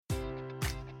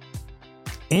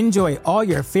Enjoy all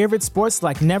your favorite sports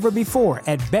like never before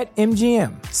at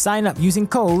BetMGM. Sign up using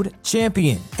code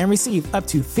CHAMPION and receive up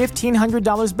to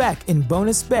 $1,500 back in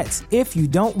bonus bets if you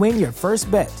don't win your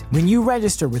first bet. When you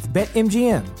register with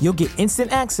BetMGM, you'll get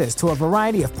instant access to a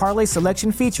variety of parlay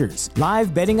selection features,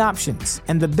 live betting options,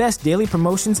 and the best daily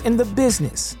promotions in the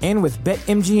business. And with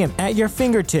BetMGM at your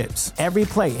fingertips, every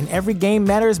play and every game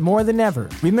matters more than ever.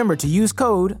 Remember to use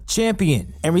code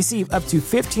CHAMPION and receive up to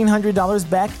 $1,500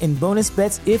 back in bonus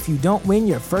bets if you don't win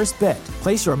your first bet.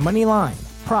 Place your money line,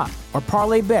 prop, or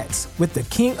parlay bets with the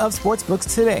king of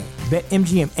sportsbooks today.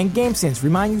 BetMGM and GameSense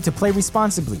remind you to play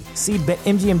responsibly. See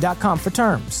BetMGM.com for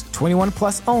terms. 21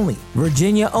 plus only.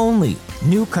 Virginia only.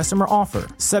 New customer offer.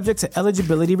 Subject to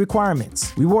eligibility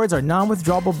requirements. Rewards are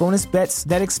non-withdrawable bonus bets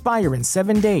that expire in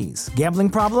 7 days. Gambling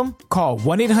problem? Call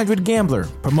 1-800-GAMBLER.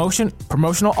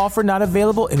 Promotional offer not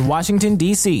available in Washington,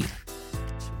 D.C.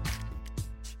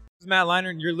 This is Matt Leinart,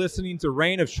 and you're listening to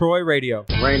Reign of Troy Radio.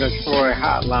 Reign of Troy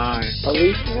Hotline.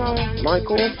 Alicia,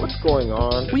 Michael, what's going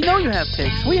on? We know you have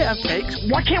takes. We have takes.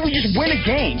 Why can't we just win a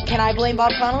game? Can I blame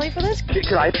Bob Connolly for this?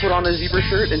 Could I put on a zebra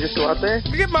shirt and just go out there?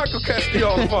 Get Michael Castillo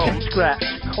on the phone. Scratch,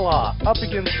 claw, up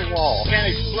against the wall.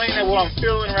 Can't explain that what I'm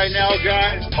feeling right now,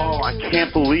 guys. Oh, I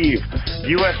can't believe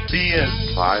USC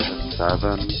is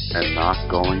 5-7 and not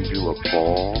going to a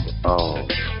bowl. Oh.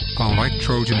 All right,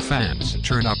 Trojan fans,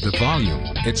 turn up the volume.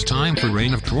 It's time for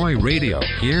Reign of Troy Radio.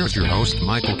 Here's your host,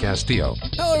 Michael Castillo.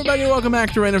 Hello, everybody. Welcome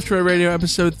back to Reign of Troy Radio,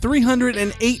 episode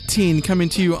 318, coming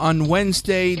to you on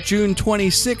Wednesday, June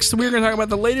 26th. We're going to talk about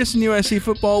the latest in USC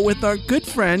football with our good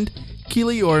friend,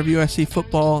 Keely Orr of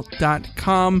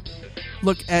USCFootball.com.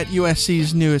 Look at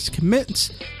USC's newest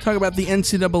commits, talk about the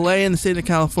NCAA and the state of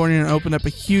California, and open up a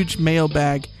huge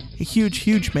mailbag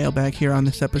here on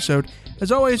this episode.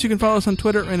 As always, you can follow us on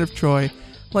Twitter, Reign of Troy.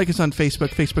 Like us on Facebook,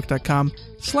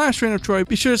 facebook.com/Reign of Troy.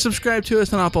 Be sure to subscribe to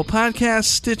us on Apple Podcasts,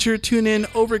 Stitcher, TuneIn,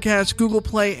 Overcast, Google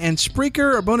Play, and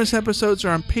Spreaker. Our bonus episodes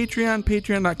are on Patreon,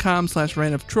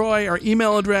 patreon.com/Reign of Troy. Our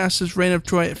email address is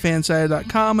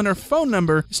reignoftroy@fansided.com, and our phone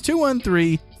number is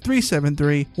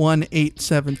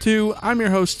 213-373-1872. I'm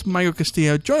your host, Michael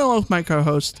Castillo, joined along with my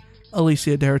co-host,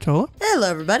 Alicia Derritola. Hello,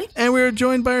 everybody. And we're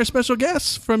joined by our special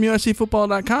guests from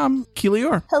USCFootball.com, Keely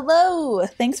Orr. Hello.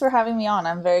 Thanks for having me on.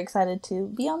 I'm very excited to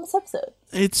be on this episode.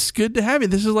 It's good to have you.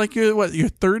 This is like your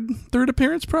third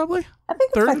appearance, probably? I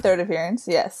think it's my third appearance,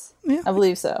 yes. Yeah. I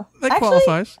believe so. That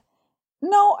qualifies.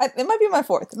 No, it might be my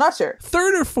fourth. Not sure.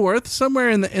 Third or fourth, somewhere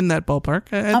in that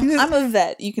ballpark. I'm a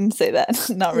vet. You can say that.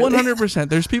 Not really. 100%.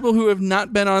 There's people who have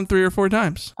not been on 3 or 4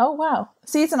 times. Oh, wow.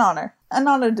 See, it's an honor. An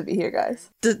honor to be here, guys.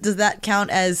 Does that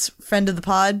count as friend of the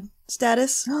pod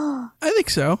status? I think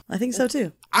so. I think so,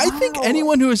 too. I think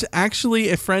anyone who is actually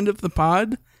a friend of the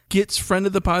pod gets friend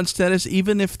of the pod status,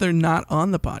 even if they're not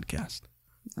on the podcast.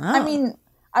 Oh. I mean,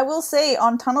 I will say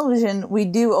on Tunnel Vision, we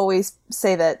do always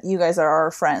say that you guys are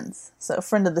our friends. So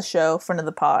friend of the show, friend of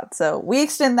the pod. So we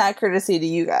extend that courtesy to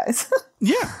you guys.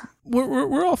 Yeah,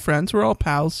 we're all friends. We're all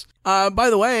pals. By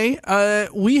the way,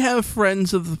 we have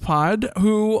friends of the pod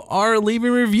who are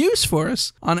leaving reviews for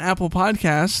us on Apple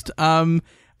Podcast.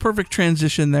 Perfect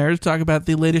transition there to talk about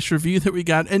the latest review that we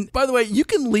got. And by the way, you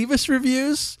can leave us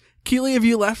reviews. Keely, have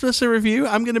you left us a review?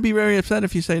 I'm going to be very upset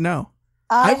if you say no.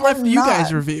 I've left you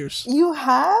guys reviews. You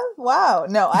have? Wow.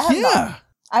 No, I have not.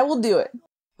 I will do it.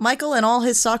 Michael and all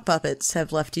his sock puppets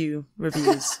have left you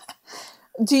reviews.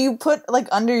 Do you put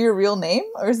under your real name,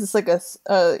 or is this like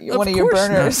one of your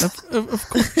burners? Of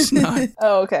course not.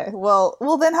 Oh, okay. Well,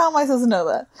 then how am I supposed to know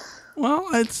that? Well,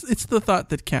 it's the thought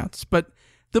that counts. But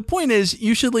the point is,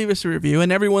 you should leave us a review, and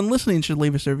everyone listening should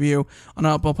leave us a review on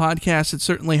Apple Podcasts. It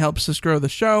certainly helps us grow the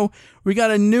show. We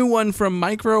got a new one from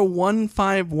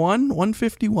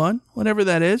Micro151, whatever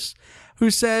that is, who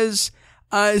says,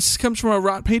 this comes from a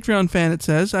Rot Patreon fan. It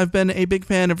says, I've been a big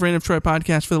fan of Reign of Troy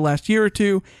podcast for the last year or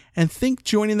two, and think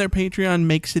joining their Patreon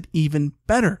makes it even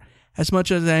better. As much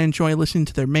as I enjoy listening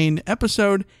to their main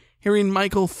episode, hearing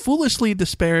Michael foolishly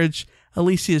disparage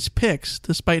Alicia's picks,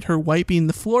 despite her wiping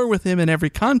the floor with him in every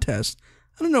contest.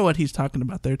 I don't know what he's talking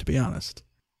about there, to be honest.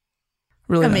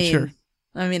 Really not sure.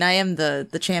 I mean, I am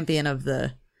the champion of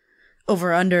the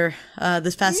over-under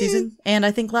this past season, and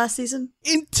I think last season.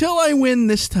 Until I win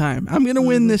this time. I'm going to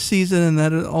win this season, and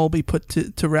that'll all be put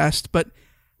to rest. But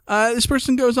this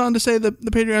person goes on to say that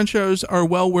the Patreon shows are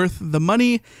well worth the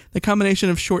money. The combination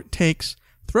of short takes,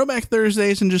 Throwback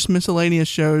Thursdays, and just miscellaneous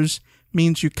shows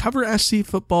means you cover SC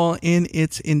football in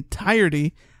its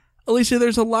entirety. Alicia,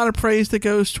 there's a lot of praise that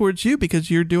goes towards you because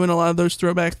you're doing a lot of those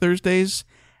Throwback Thursdays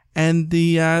and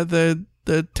the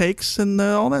takes and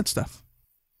all that stuff.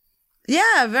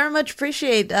 Yeah, very much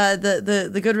appreciate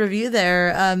the good review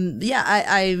there.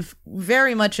 I've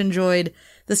very much enjoyed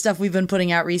the stuff we've been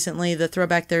putting out recently, the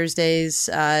Throwback Thursdays,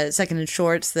 Second and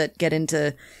Shorts that get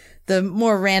into the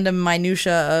more random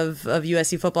minutia of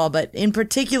USC football, but in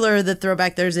particular, the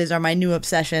Throwback Thursdays are my new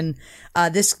obsession.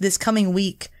 This coming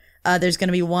week, there's going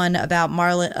to be one about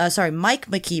Mike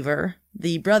McKeever,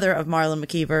 the brother of Marlon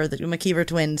McKeever, the McKeever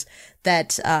twins,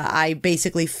 that I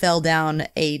basically fell down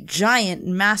a giant,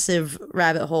 massive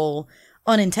rabbit hole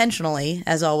unintentionally,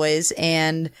 as always,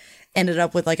 and ended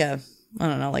up with like a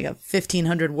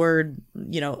 1,500 word,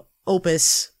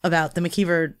 opus about the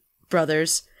McKeever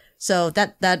brothers. So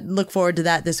that look forward to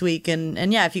that this week.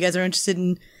 And yeah, if you guys are interested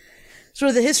in sort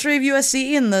of the history of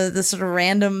USC and the sort of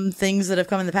random things that have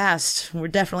come in the past, we're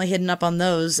definitely hitting up on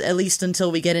those, at least until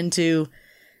we get into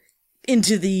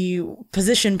the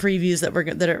position previews that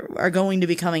are going to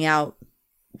be coming out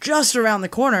just around the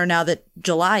corner now that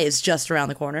July is just around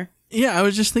the corner. Yeah, I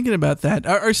was just thinking about that.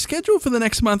 Our schedule for the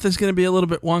next month is going to be a little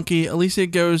bit wonky. Alicia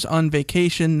goes on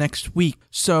vacation next week,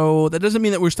 so that doesn't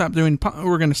mean that we're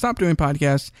going to stop doing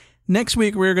podcasts. Next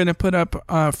week, we're going to put up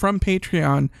from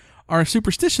Patreon our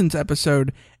Superstitions episode.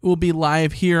 It will be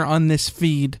live here on this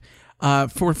feed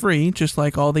for free, just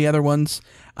like all the other ones.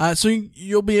 So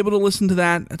you'll be able to listen to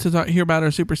that, to hear about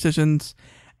our superstitions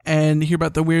and hear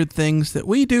about the weird things that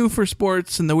we do for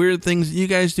sports and the weird things that you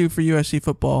guys do for USC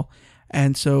football.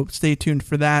 And so stay tuned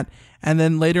for that. And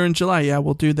then later in July,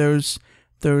 we'll do those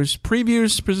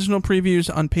previews, positional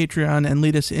previews on Patreon and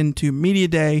lead us into Media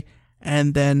Day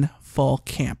and then Fall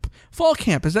Camp. Fall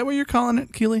Camp, is that what you're calling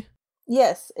it, Keely?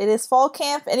 Yes, it is Fall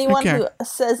Camp. Anyone who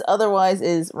says otherwise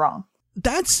is wrong.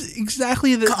 That's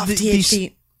exactly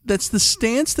that's the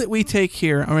stance that we take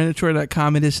here on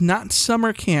RainofTroy.com. It is not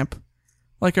summer camp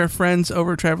like our friends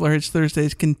over at Traveler Hits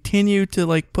Thursdays continue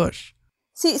to push.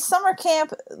 See, summer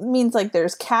camp means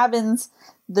there's cabins,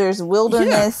 there's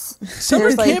wilderness. Yeah.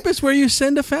 Summer camp is where you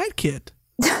send a fat kid.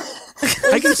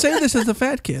 I can say this as a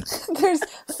fat kid. There's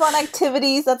fun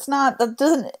activities. That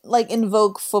doesn't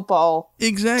invoke football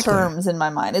terms in my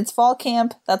mind. It's fall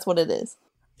camp. That's what it is.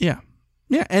 Yeah.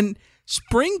 Yeah. And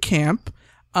spring camp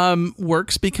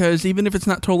works because even if it's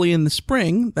not totally in the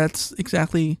spring, that's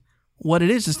exactly what it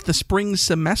is. It's the spring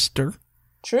semester.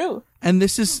 True. And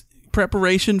this is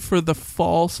preparation for the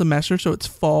fall semester, so it's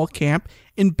fall camp.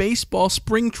 In baseball,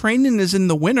 spring training is in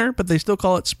the winter, but they still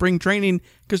call it spring training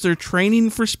because they're training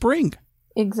for spring.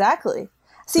 Exactly.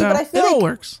 See, but I feel it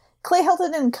works. Clay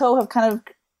Helton and co. have kind of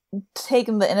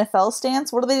taken the NFL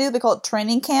stance. What do? They call it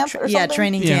training camp or something? Yeah,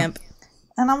 training camp.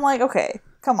 And I'm like, okay,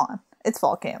 come on. It's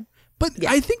fall camp. But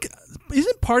I think,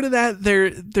 isn't part of that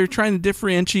they're trying to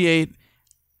differentiate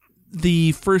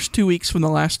the first 2 weeks from the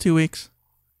last 2 weeks?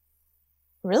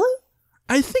 Really?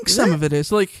 I think some of it is.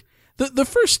 The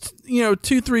first,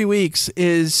 2-3 weeks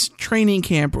is training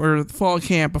camp or fall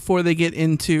camp before they get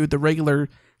into the regular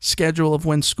schedule of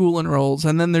when school enrolls.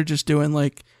 And then they're just doing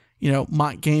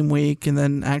mock game week and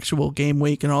then actual game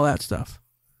week and all that stuff.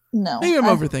 No. Maybe I'm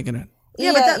overthinking it.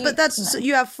 Yeah, but that's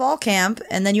you have fall camp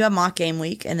and then you have mock game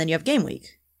week and then you have game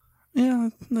week. Yeah,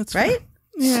 that's right. Fair.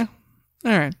 Yeah.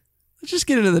 All right. Let's just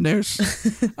get into the news.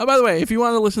 By the way, if you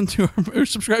want to listen to or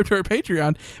subscribe to our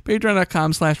Patreon,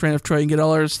 patreon.com/RainofTroy, you can get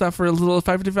all our stuff for a little over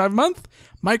 $5.55 a month.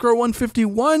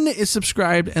 Micro151 is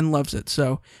subscribed and loves it.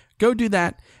 So go do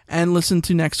that and listen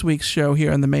to next week's show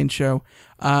here on the main show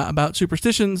about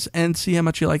superstitions and see how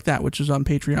much you like that, which is on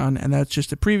Patreon. And that's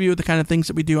just a preview of the kind of things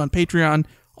that we do on Patreon.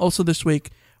 Also this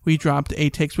week, we dropped a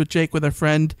Takes with Jake with our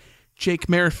friend Jake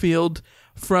Merrifield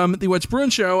from the What's Bruin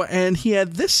show, and he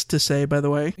had this to say, by the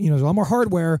way. There's a lot more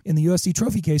hardware in the USC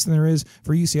trophy case than there is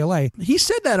for UCLA. He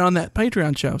said that on that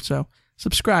Patreon show, so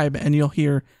subscribe and you'll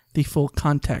hear the full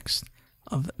context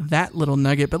of that little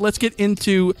nugget. But let's get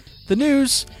into the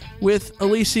news with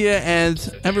Alicia and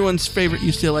everyone's favorite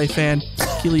UCLA fan,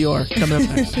 Keely Orr, coming up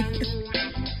next.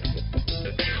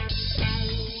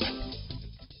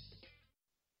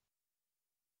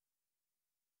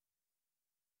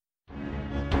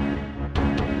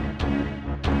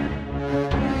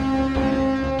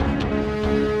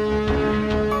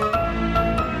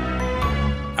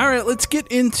 Let's get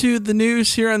into the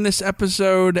news here on this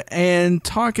episode and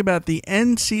talk about the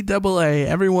NCAA,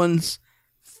 everyone's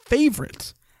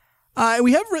favorite.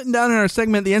 We have written down in our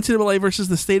segment the NCAA versus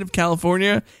the state of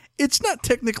California. It's not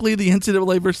technically the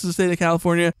NCAA versus the state of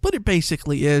California, but it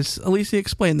basically is. Alicia,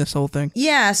 explain this whole thing.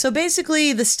 Yeah, so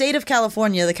basically the state of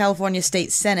California, the California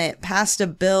State Senate, passed a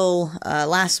bill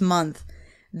last month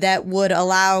that would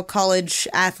allow college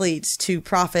athletes to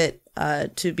profit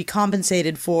to be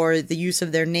compensated for the use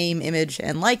of their name, image,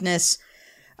 and likeness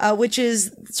which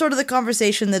is sort of the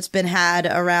conversation that's been had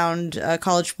around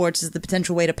college sports as the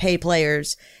potential way to pay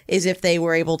players is if they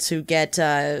were able to get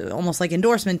almost like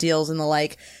endorsement deals and the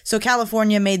like. So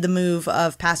California made the move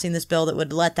of passing this bill that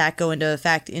would let that go into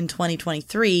effect in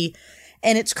 2023,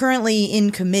 and it's currently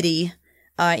in committee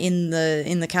in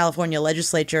the California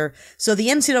legislature. So the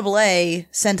NCAA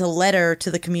sent a letter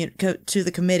to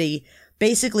the committee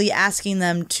basically asking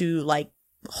them to like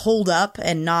hold up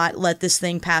and not let this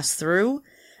thing pass through.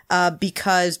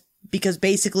 Because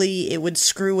basically it would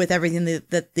screw with everything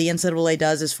that the NCAA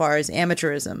does as far as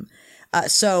amateurism.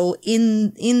 So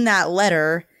in that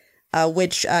letter,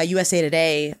 which USA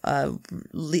Today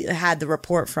had the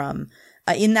report from,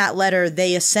 in that letter,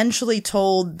 they essentially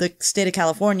told the state of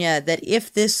California that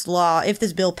if this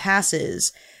bill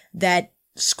passes, that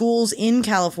schools in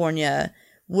California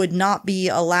would not be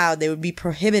allowed, they would be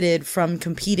prohibited from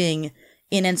competing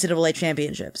in NCAA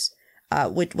championships.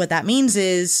 What that means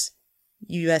is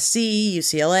USC,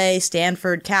 UCLA,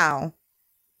 Stanford, Cal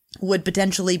would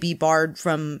potentially be barred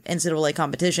from NCAA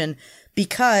competition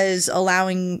because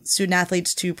allowing student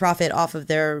athletes to profit off of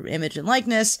their image and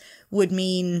likeness would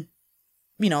mean,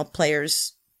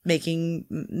 players making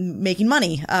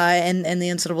money. And the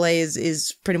NCAA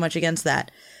is pretty much against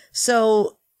that.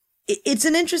 So it's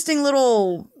an interesting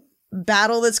little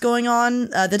battle that's going on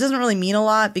that doesn't really mean a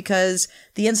lot because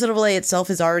the NCAA itself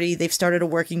they've started a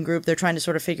working group. They're trying to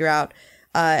sort of figure out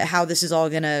how this is all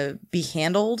going to be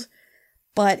handled.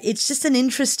 But it's just an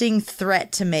interesting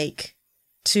threat to make,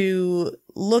 to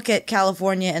look at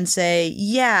California and say,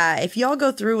 yeah, if y'all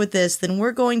go through with this, then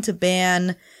we're going to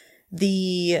ban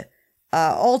the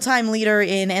all-time leader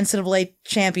in NCAA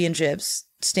championships,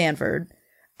 Stanford,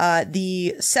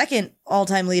 the second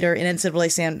all-time leader in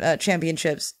NCAA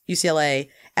championships, UCLA,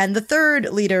 and the third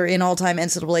leader in all-time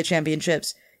NCAA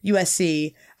championships,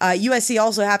 USC. USC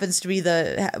also happens to be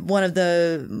one of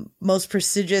the most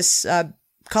prestigious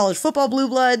college football blue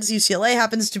bloods. UCLA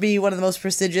happens to be one of the most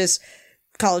prestigious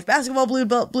college basketball blue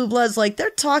bloods. Like, they're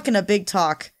talking a big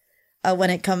talk when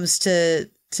it comes to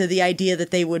the idea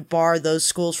that they would bar those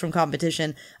schools from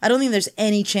competition. I don't think there's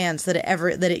any chance that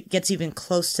it gets even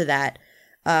close to that.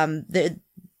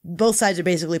 Both sides are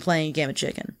basically playing a game of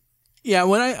chicken. Yeah,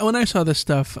 when I saw this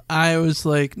stuff, I was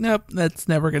like, nope, that's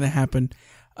never going to happen.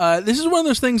 This is one of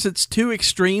those things that's too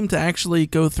extreme to actually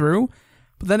go through.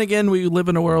 But then again, we live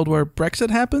in a world where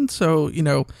Brexit happened, so,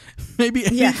 maybe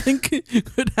anything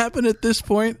could happen at this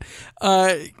point.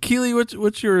 Keely,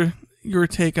 what's your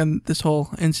take on this whole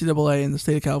NCAA and the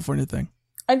state of California thing?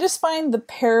 I just find the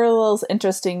parallels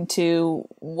interesting to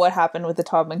what happened with the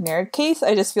Todd McNair case.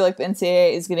 I just feel like the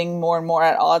NCAA is getting more and more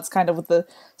at odds kind of with the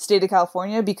state of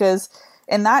California, because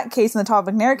in that case, in the Todd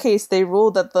McNair case, they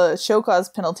ruled that the show cause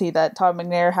penalty that Todd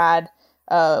McNair had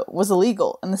was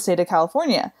illegal in the state of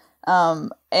California.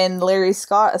 And Larry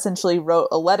Scott essentially wrote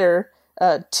a letter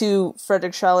to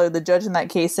Frederick Schaller, the judge in that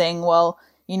case, saying, well,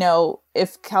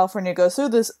 if California goes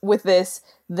through with this,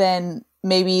 then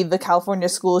maybe the California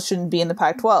schools shouldn't be in the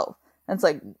Pac-12. And it's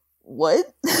like, what?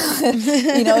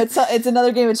 It's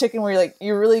another game of chicken where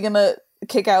you're really going to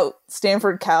kick out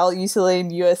Stanford, Cal, UCLA,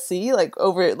 and USC,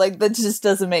 that just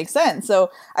doesn't make sense.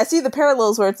 So I see the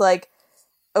parallels where it's like,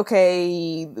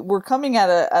 okay, we're coming at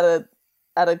a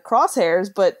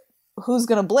crosshairs, but who's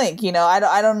going to blink?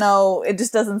 I don't know. It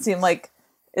just doesn't seem like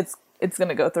it's going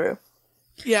to go through.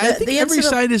 Yeah, I think every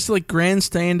side is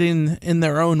grandstanding in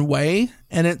their own way,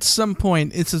 and at some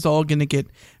point, it's just all going to get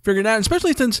figured out.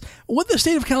 Especially since what the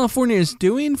state of California is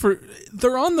doing,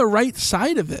 they're on the right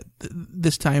side of it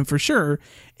this time for sure.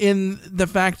 In the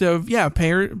fact of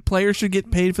players should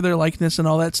get paid for their likeness and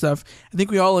all that stuff. I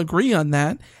think we all agree on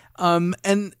that.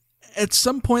 And at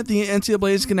some point, the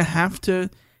NCAA is going to have to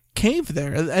cave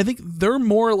there. I think they're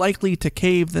more likely to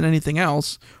cave than anything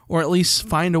else, or at least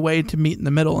find a way to meet in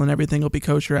the middle, and everything will be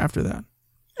kosher after that.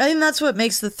 I think that's what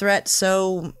makes the threat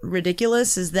so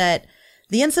ridiculous, is that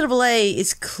the NCAA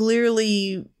is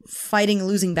clearly fighting a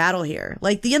losing battle here.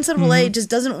 Like, the NCAA just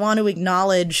doesn't want to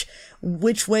acknowledge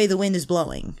which way the wind is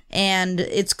blowing. And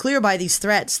it's clear by these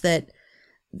threats that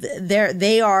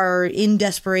they are in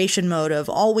desperation mode of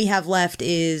all we have left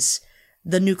is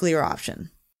the nuclear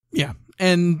option. Yeah.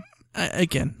 And I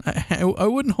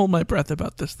wouldn't hold my breath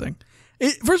about this thing.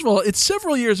 First of all, it's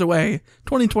several years away,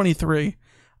 2023,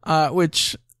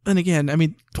 which, and again,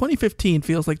 2015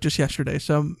 feels like just yesterday,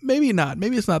 so maybe not.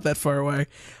 Maybe it's not that far away.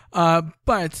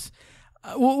 But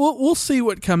we'll see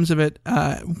what comes of it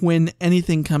when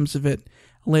anything comes of it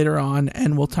later on,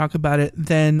 and we'll talk about it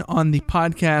then on the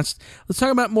podcast. Let's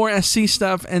talk about more SC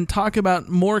stuff and talk about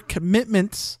more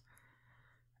commitments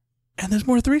And there's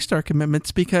more 3-star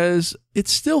commitments because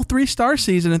it's still 3-star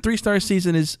season, and 3-star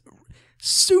season is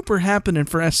super happening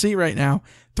for SC right now.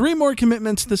 3 more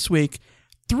commitments this week.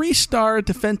 3-star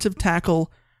defensive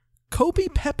tackle Kobe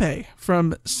Pepe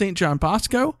from St. John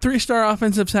Bosco, 3-star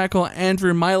offensive tackle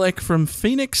Andrew Milek from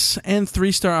Phoenix, and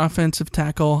 3-star offensive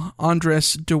tackle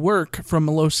Andres DeWerk from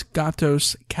Los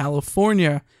Gatos,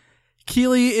 California.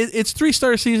 Keely, it's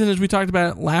 3-star season, as we talked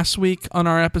about last week on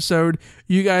our episode.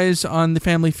 You guys on the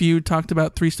Family Feud talked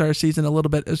about 3-star season a little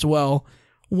bit as well.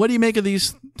 What do you make of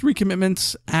these 3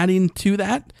 commitments adding to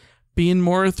that, being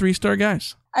more 3-star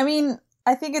guys? I mean,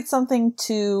 I think it's something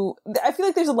I feel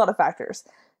like there's a lot of factors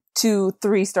to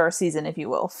 3-star season, if you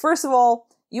will. First of all,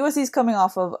 USC's coming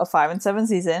off of a 5-7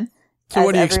 season. So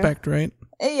what do you expect, right?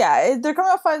 Yeah, they're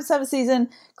coming off 5-7 season.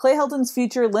 Clay Helton's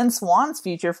future, Lynn Swan's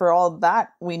future, for all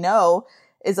that we know,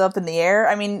 is up in the air.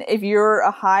 I mean, if you're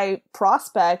a high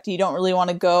prospect, you don't really want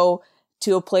to go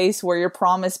to a place where you're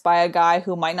promised by a guy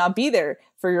who might not be there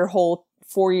for your whole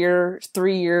 4-year,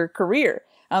 3-year career.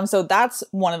 So that's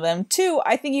one of them. 2,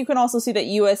 I think you can also see that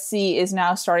USC is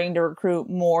now starting to recruit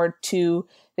more to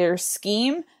their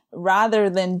scheme rather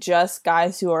than just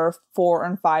guys who are 4-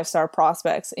 and 5-star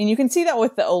prospects. And you can see that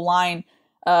with the O-line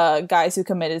guys who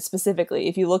committed specifically.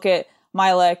 If you look at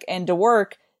Milek and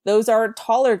DeWerk, those are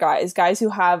taller guys who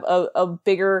have a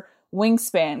bigger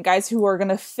wingspan, guys who are going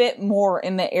to fit more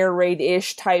in the air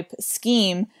raid-ish type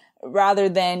scheme rather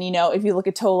than, if you look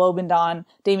at Tolo Bindon,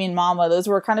 Damian Mama, those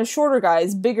were kind of shorter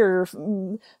guys, bigger,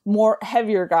 more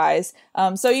heavier guys.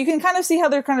 So you can kind of see how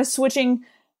they're kind of switching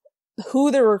who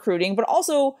they're recruiting, but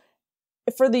also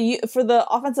for the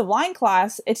offensive line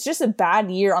class, it's just a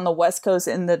bad year on the West Coast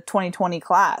in the 2020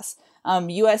 class.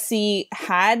 USC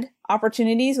had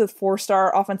opportunities with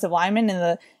 4-star offensive linemen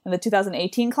in the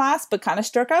 2018 class, but kind of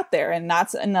struck out there, and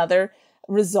that's another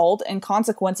result and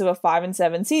consequence of a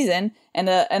 5-7 season and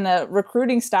a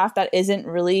recruiting staff that isn't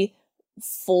really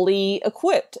fully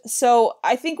equipped. So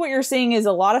I think what you're seeing is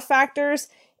a lot of factors.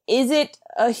 Is it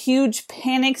a huge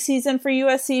panic season for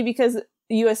USC because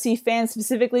USC fans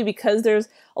specifically because there's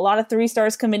a lot of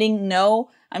 3-stars committing? No.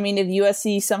 I mean, if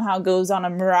USC somehow goes on a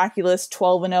miraculous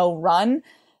 12-0 run,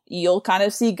 you'll kind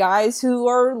of see guys who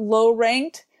are low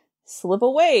ranked slip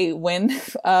away when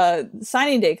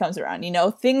signing day comes around.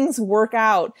 Things work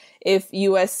out if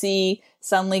USC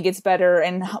suddenly gets better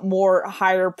and more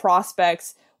higher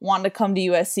prospects want to come to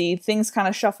USC. Things kind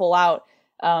of shuffle out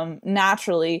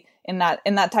naturally in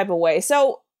that type of way.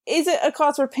 So is it a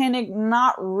cause for panic?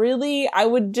 Not really. I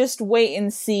would just wait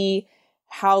and see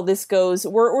how this goes.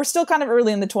 We're still kind of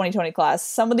early in the 2020 class.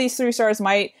 Some of these 3-stars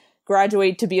might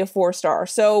graduate to be a 4-star.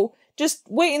 So just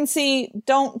wait and see.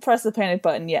 Don't press the panic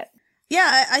button yet.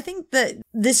 Yeah, I think that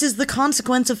this is the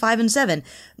consequence of 5-7.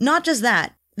 Not just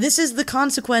that. This is the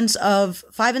consequence of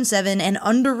 5-7 and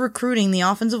under-recruiting the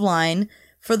offensive line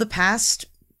for the past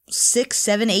 6,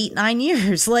 7, 8, 9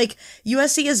 years. Like,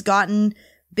 USC has gotten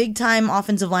big-time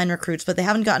offensive line recruits, but they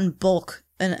haven't gotten bulk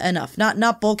enough.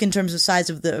 Not bulk in terms of size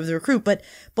of the recruit, but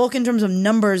bulk in terms of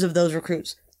numbers of those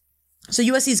recruits. So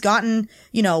USC's gotten,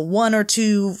 1 or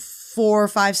 2, 4 or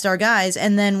 5-star guys,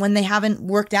 and then when they haven't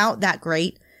worked out that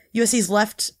great, USC's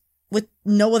left with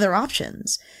no other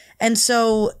options. And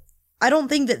so I don't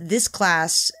think that this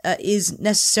class is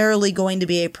necessarily going to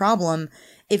be a problem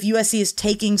if USC is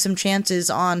taking some chances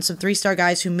on some 3-star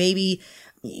guys who maybe,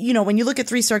 when you look at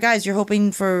 3-star guys, you're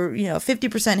hoping for,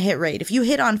 50% hit rate. If you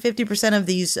hit on 50% of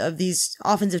these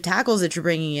offensive tackles that you're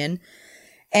bringing in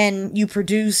and you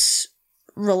produce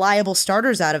reliable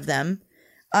starters out of them,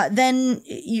 then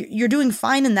you're doing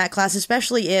fine in that class,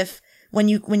 especially if when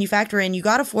you factor in, you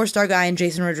got a 4-star guy in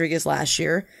Jason Rodriguez last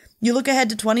year. You look ahead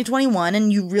to 2021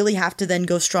 and you really have to then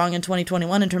go strong in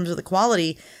 2021 in terms of the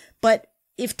quality. But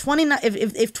if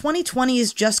 2020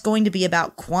 is just going to be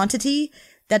about quantity,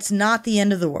 that's not the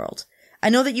end of the world. I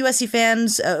know that USC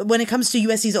fans, when it comes to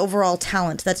USC's overall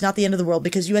talent, that's not the end of the world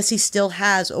because USC still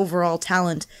has overall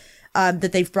talent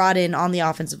that they've brought in on the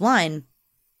offensive line.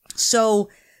 So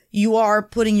you are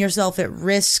putting yourself at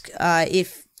risk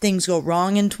if things go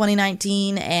wrong in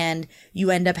 2019 and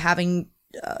you end up having,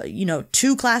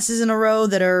 2 classes in a row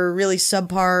that are really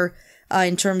subpar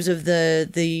in terms of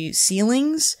the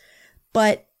ceilings.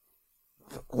 But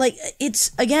like,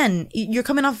 it's, again, you're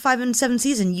coming off a 5-7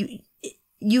 season.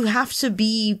 You have to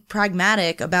be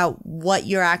pragmatic about what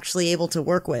you're actually able to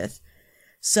work with.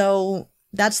 So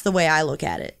That's the way I look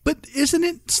at it. But isn't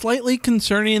it slightly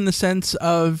concerning in the sense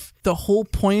of the whole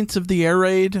point of the air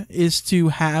raid is to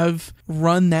have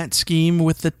run that scheme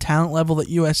with the talent level that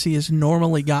USC has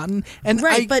normally gotten? And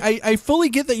right, I fully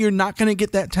get that you're not going to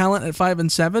get that talent at 5 and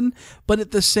 7, but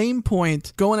at the same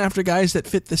point, going after guys that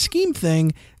fit the scheme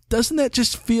thing, doesn't that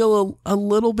just feel a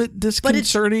little bit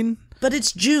disconcerting? But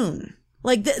it's June.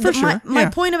 Like sure. My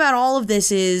point about all of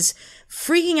this is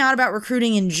freaking out about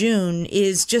recruiting in June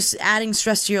is just adding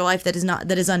stress to your life that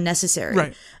is unnecessary.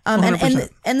 Right.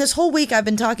 And this whole week I've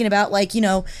been talking about, like, you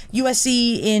know,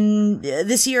 USC in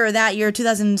this year or that year,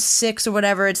 2006 or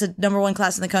whatever, it's the number 1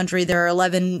 class in the country. There are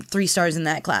 11 3-stars in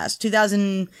that class.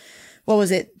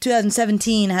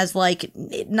 2017 has like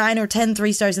 9 or 10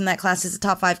 3-stars in that class. It's a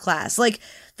top 5 class. Like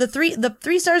the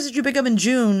 3-stars that you pick up in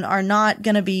June are not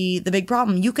going to be the big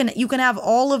problem. You can have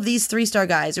all of these 3-star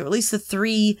guys, or at least the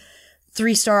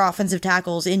 3-star offensive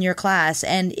tackles in your class.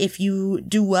 And if you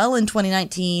do well in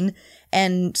 2019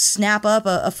 and snap up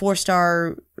a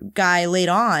 4-star guy late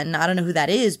on, I don't know who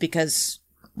that is because,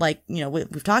 like, you know,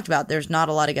 we've talked about, there's not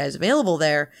a lot of guys available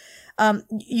there.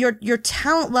 Your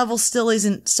talent level still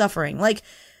isn't suffering. Like,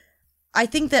 I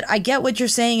think that I get what you're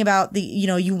saying about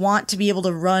you want to be able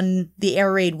to run the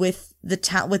air raid with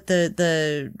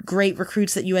the great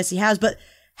recruits that USC has, but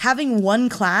having one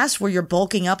class where you're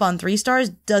bulking up on 3-stars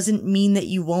doesn't mean that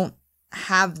you won't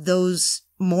have those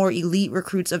more elite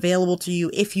recruits available to you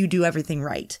if you do everything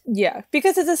right. Yeah,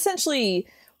 because it's essentially,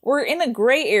 we're in a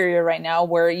gray area right now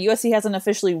where USC hasn't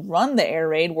officially run the air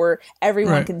raid, where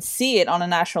everyone can see it on a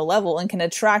national level and can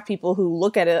attract people who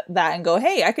look at that and go,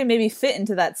 hey, I can maybe fit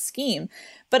into that scheme.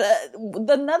 But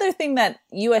another thing that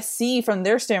USC, from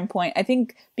their standpoint, I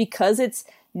think because it's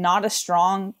not a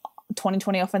strong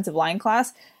 2020 offensive line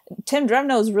class, Tim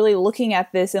Drevno is really looking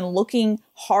at this and looking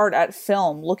hard at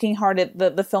film, looking hard at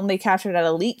the film they captured at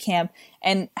Elite Camp,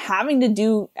 and having to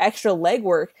do extra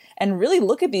legwork and really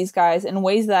look at these guys in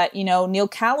ways that, you know, Neil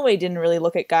Callaway didn't really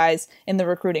look at guys in the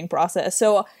recruiting process.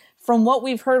 So from what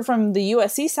we've heard from the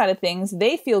USC side of things,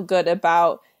 they feel good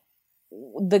about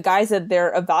the guys that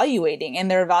they're evaluating,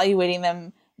 and they're evaluating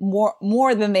them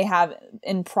more than they have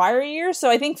in prior years. So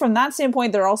I think from that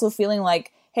standpoint, they're also feeling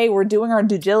like, hey, we're doing our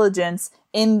due diligence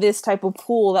in this type of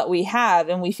pool that we have,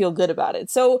 and we feel good about it.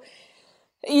 So,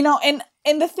 you know, and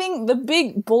the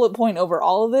big bullet point over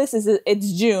all of this is that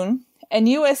it's June, and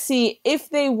USC, if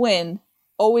they win,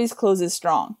 always closes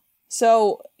strong.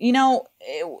 So, you know,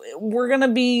 we're going to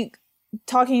be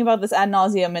talking about this ad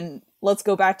nauseum, and let's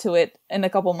go back to it in a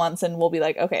couple months, and we'll be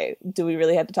like, okay, do we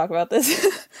really have to talk about this?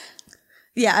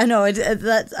 Yeah, I know. I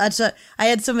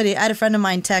had a friend of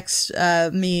mine text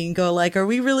me and go like, "Are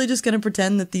we really just going to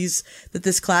pretend that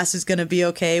this class is going to be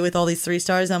okay with all these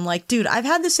 3-stars?" I'm like, dude, I've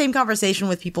had the same conversation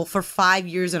with people for 5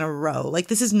 years in a row. Like,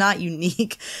 this is not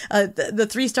unique. The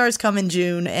 3-stars come in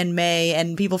June and May,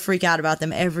 and people freak out about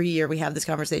them every year. We have this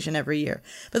conversation every year.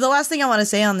 But the last thing I want to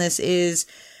say on this is,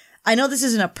 I know this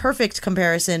isn't a perfect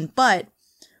comparison, but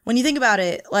when you think about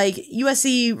it, like,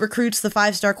 USC recruits the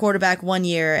 5-star quarterback one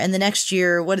year, and the next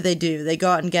year, what do? They go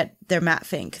out and get their Matt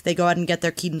Fink. They go out and get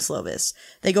their Keaton Slovis.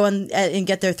 They go and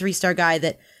get their 3-star guy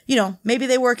that, you know, maybe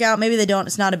they work out, maybe they don't.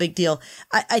 It's not a big deal.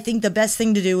 I think the best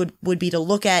thing to do would be to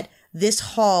look at this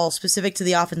haul specific to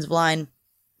the offensive line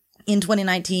in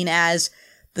 2019 as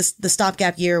the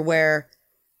stopgap year, where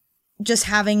just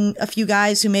having a few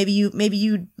guys who maybe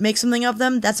you make something of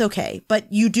them, that's okay.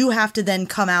 But you do have to then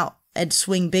come out and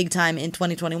swing big time in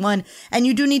 2021. And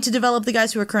you do need to develop the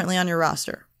guys who are currently on your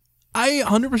roster. I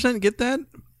 100% get that,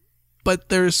 but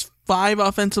there's 5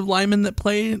 offensive linemen that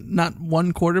play, not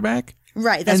 1 quarterback.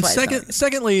 Right, that's why.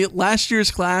 Secondly, last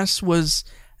year's class was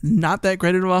not that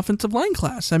great of an offensive line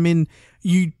class. I mean,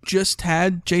 you just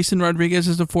had Jason Rodriguez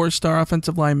as a 4-star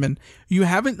offensive lineman.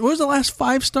 What was the last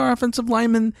 5-star offensive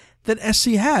lineman that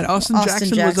SC had? Austin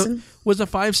Jackson was a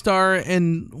 5-star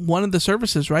in one of the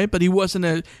services, right? But he wasn't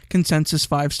a consensus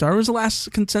 5-star. It was the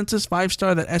last consensus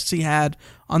 5-star that SC had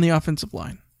on the offensive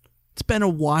line. It's been a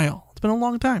while. It's been a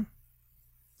long time.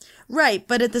 Right,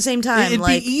 but at the same time, it'd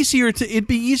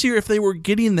be easier if they were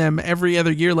getting them every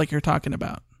other year, like you're talking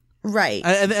about. Right.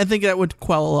 I think that would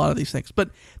quell a lot of these things. But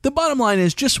the bottom line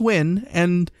is, just win,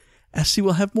 and SC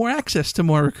will have more access to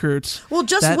more recruits. Well,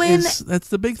 win. That's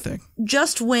the big thing.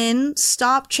 Just win.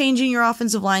 Stop changing your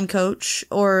offensive line coach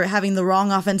or having the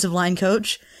wrong offensive line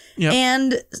coach. Yep.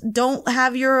 And don't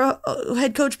have your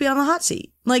head coach be on the hot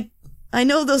seat. Like, I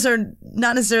know those are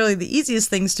not necessarily the easiest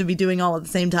things to be doing all at the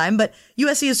same time, but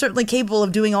USC is certainly capable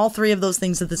of doing all 3 of those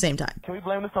things at the same time. Can we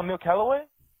blame this on Neil Callaway?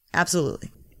 Absolutely.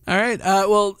 All right.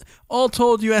 Well, all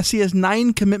told, USC has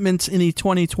 9 commitments in the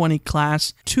 2020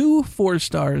 class, 2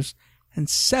 4-stars and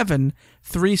 7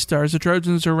 3-stars. The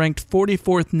Trojans are ranked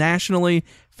 44th nationally,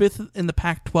 5th in the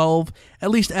Pac-12,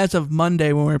 at least as of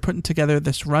Monday when we were putting together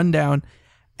this rundown.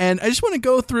 And I just want to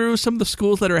go through some of the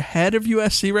schools that are ahead of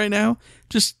USC right now.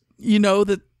 Just,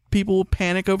 that people will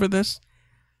panic over this.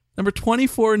 Number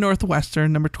 24,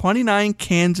 Northwestern. Number 29,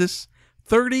 Kansas.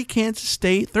 30, Kansas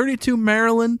State. 32,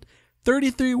 Maryland.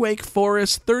 33, Wake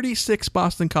Forest. 36,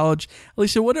 Boston College.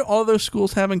 Alicia, what do all those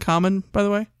schools have in common, by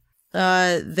the way?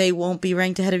 They won't be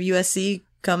ranked ahead of USC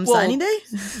come signing day?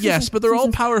 Yes, but they're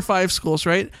all Power 5 schools,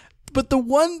 right? But the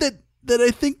one that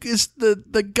I think is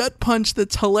the gut punch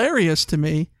that's hilarious to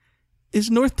me is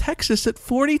North Texas at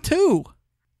 42.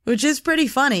 Which is pretty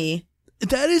funny.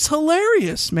 That is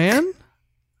hilarious, man.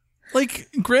 Like,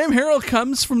 Graham Harrell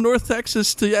comes from North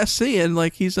Texas to SC, and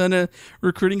he's in a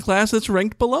recruiting class that's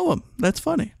ranked below him. That's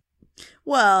funny.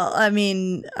 Well, I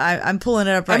mean, I'm pulling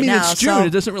it up right now. It's June. So it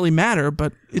doesn't really matter,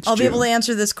 but I'll be able to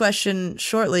answer this question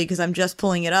shortly because I'm just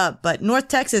pulling it up. But North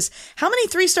Texas, how many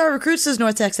 3-star recruits does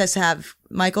North Texas have,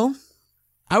 Michael?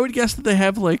 I would guess that they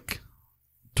have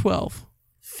 12.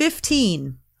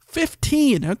 15.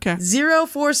 15, okay. 0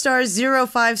 4-stars, 0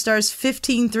 5-stars,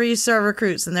 15 3-star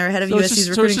recruits, and they're ahead of USC's recruiting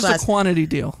class. So it's just a quantity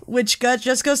deal. Which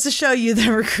just goes to show you that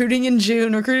recruiting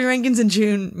rankings in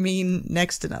June mean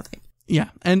next to nothing.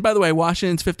 Yeah, and by the way,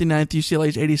 Washington's 59th,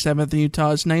 UCLA's 87th, and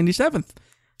Utah's 97th.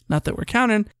 Not that we're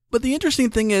counting. But the interesting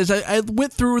thing is, I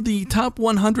went through the top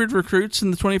 100 recruits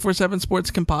in the 24/7 Sports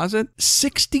Composite.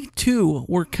 62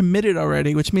 were committed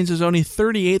already, which means there's only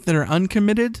 38 that are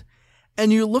uncommitted.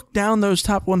 And you look down those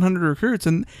top 100 recruits,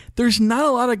 and there's not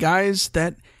a lot of guys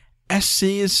that SC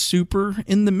is super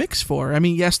in the mix for. I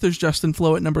mean, yes, there's Justin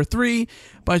Flo at number 3,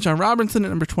 Bijan Robinson at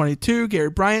number 22, Gary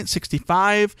Bryant,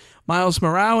 65, Miles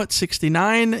Morale at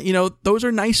 69. Those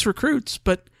are nice recruits,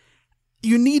 but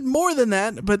you need more than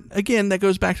that. But again, that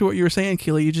goes back to what you were saying,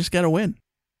 Keely. You just got to win.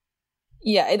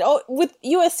 Yeah, with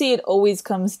USC, it always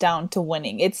comes down to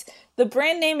winning. The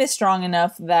brand name is strong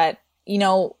enough that,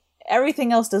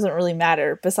 everything else doesn't really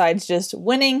matter besides just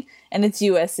winning, and it's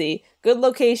USC. Good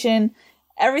location,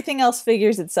 everything else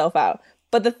figures itself out.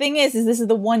 But the thing is this is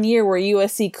the one year where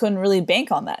USC couldn't really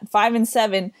bank on that.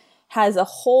 5-7 has a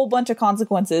whole bunch of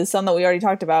consequences, some that we already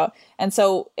talked about. And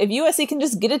so if USC can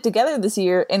just get it together this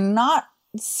year and not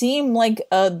seem like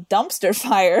a dumpster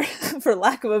fire, for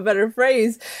lack of a better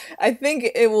phrase, I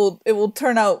think it will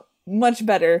turn out much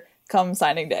better come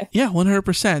signing day. Yeah,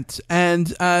 100%. And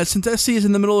since SC is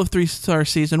in the middle of 3-star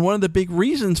season, one of the big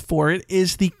reasons for it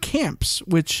is the camps,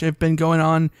 which have been going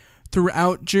on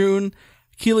throughout June.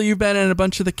 Keely, you've been in a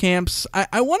bunch of the camps.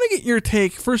 I want to get your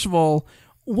take. First of all,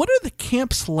 what are the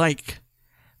camps like?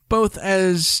 Both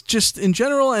as just in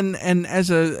general and as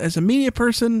a media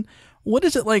person, what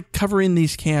is it like covering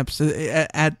these camps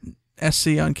at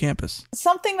SC on campus?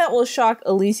 Something that will shock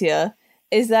Alicia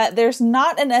is that there's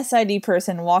not an SID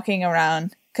person walking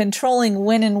around controlling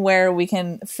when and where we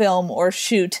can film or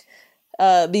shoot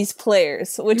these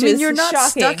players, which is you're not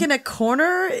shocking. Stuck in a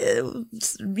corner,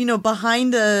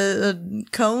 behind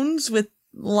cones with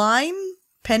line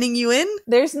penning you in?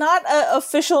 There's not an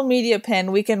official media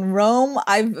pen. We can roam.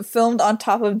 I've filmed on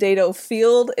top of Dado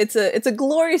Field. It's a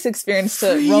glorious experience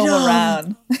to roam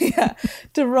around. Yeah,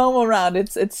 to roam around.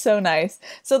 It's so nice.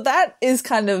 So that is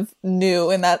kind of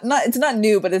new, and it's not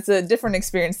new, but it's a different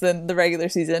experience than the regular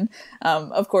season.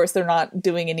 Of course, they're not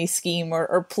doing any scheme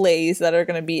or plays that are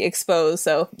going to be exposed,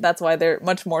 so that's why they're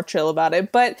much more chill about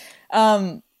it. But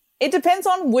it depends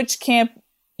on which camp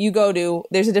you go to.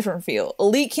 There's a different feel.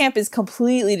 Elite camp is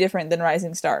completely different than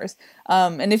Rising Stars.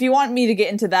 And if you want me to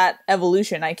get into that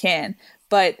evolution, I can.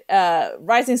 But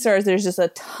Rising Stars, there's just a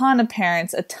ton of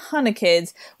parents, a ton of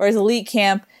kids. Whereas Elite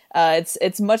camp,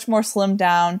 it's much more slimmed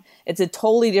down. It's a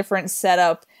totally different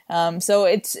setup. And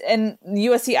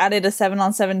USC added a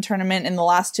 7-on-7 tournament in the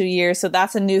last 2 years. So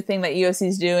that's a new thing that USC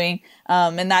is doing.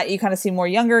 And that you kind of see more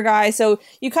younger guys. So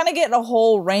you kind of get a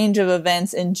whole range of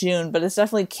events in June, but it's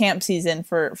definitely camp season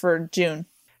for June.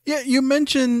 Yeah, you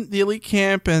mentioned the Elite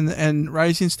Camp and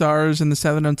Rising Stars and the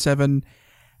 7-on-7.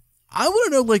 I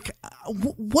want to know,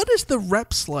 what is the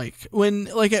reps like? When,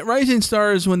 at Rising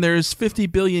Stars, when there's 50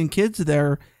 billion kids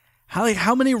there,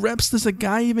 how many reps does a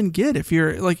guy even get? If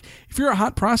you're a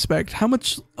hot prospect, how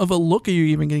much of a look are you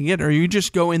even going to get? Or you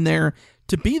just go in there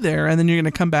to be there, and then you're going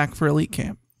to come back for Elite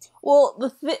Camp?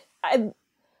 Well,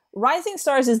 Rising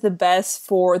Stars is the best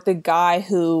for the guy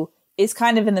who is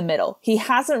kind of in the middle. He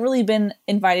hasn't really been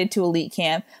invited to Elite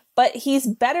Camp, but he's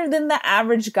better than the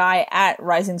average guy at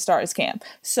Rising Stars Camp.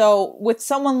 So with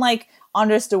someone like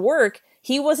Andres de Work,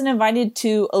 he wasn't invited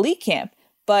to Elite Camp,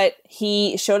 but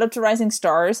he showed up to Rising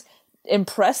Stars,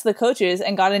 impressed the coaches,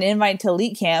 and got an invite to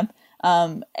Elite Camp.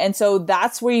 And so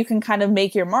that's where you can kind of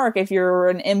make your mark if you're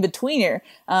an in-betweener.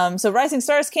 So Rising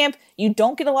Stars Camp, you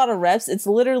don't get a lot of reps. It's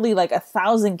literally like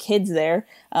 1,000 kids there.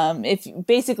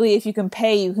 If you can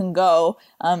pay, you can go.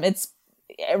 It's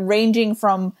ranging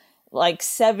from like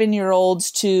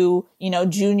 7-year-olds to,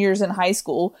 juniors in high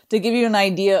school. To give you an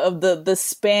idea of the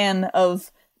span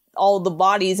of all the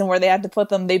bodies and where they have to put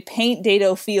them, they paint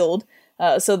Dado Field.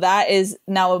 So that is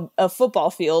now a football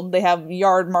field. They have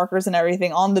yard markers and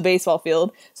everything on the baseball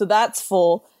field. So that's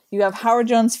full. You have Howard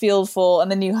Jones Field full, and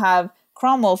then you have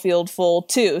Cromwell Field full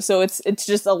too. So it's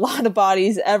just a lot of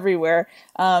bodies everywhere.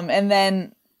 And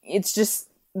then it's just,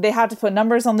 they have to put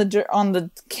numbers on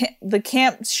the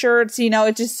camp shirts.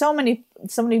 It's just so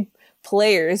many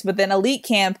players. But then Elite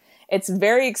Camp, it's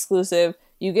very exclusive.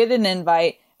 You get an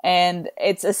invite, and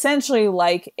it's essentially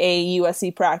like a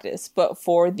USC practice, but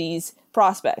for these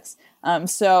prospects.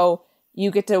 So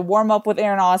you get to warm up with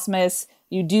Aaron Osmus.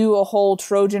 You do a whole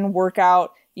Trojan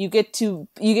workout. You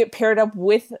get paired up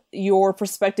with your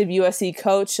prospective USC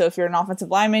coach. So if you're an offensive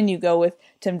lineman, you go with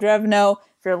Tim Drevno.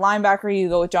 If you're a linebacker, you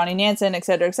go with Johnny Nansen, et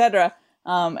cetera, et cetera.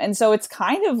 And so it's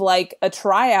kind of like a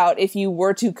tryout if you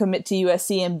were to commit to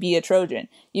USC and be a Trojan.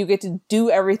 You get to do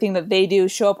everything that they do,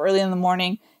 show up early in the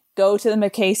morning, go to the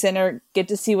McKay Center, get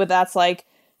to see what that's like.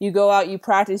 You go out, you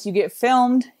practice, you get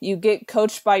filmed, you get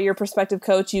coached by your prospective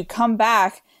coach, you come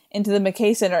back into the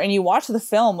McKay Center and you watch the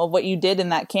film of what you did in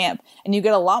that camp, and you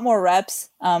get a lot more reps.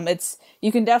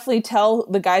 You can definitely tell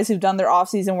the guys who've done their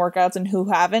off-season workouts and who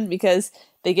haven't, because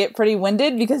they get pretty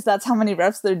winded because that's how many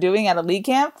reps they're doing at Elite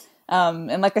Camp.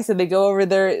 And like I said, they go over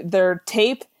their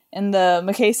tape in the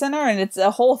McKay Center, and it's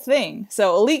a whole thing.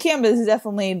 So Elite Camp is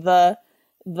definitely the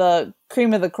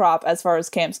cream of the crop as far as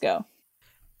camps go.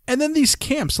 And then these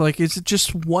camps, like, is it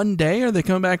just one day? Are they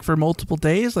coming back for multiple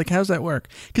days? Like, how's that work?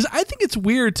 Because I think it's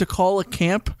weird to call a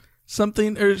camp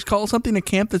something, or call something a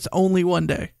camp that's only one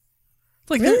day.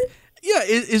 Like, really?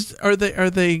 Are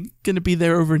they going to be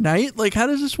there overnight? Like, how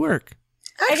does this work?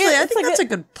 Actually, I think that's a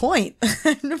good point.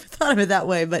 I never thought of it that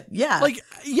way, but yeah.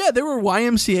 There were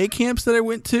YMCA camps that I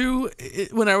went to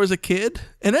when I was a kid,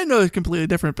 and I know it's completely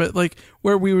different, but like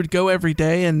where we would go every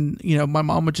day, and my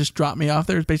mom would just drop me off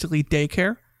there. It's basically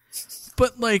daycare.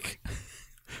 But like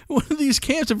one of these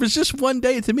camps, if it's just one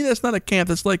day, to me that's not a camp.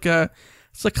 That's like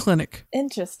it's a clinic.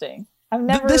 Interesting. I've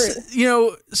never.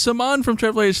 Saman from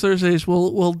Triple H Thursdays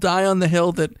will die on the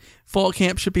hill that fall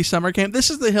camp should be summer camp.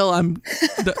 This is the hill I'm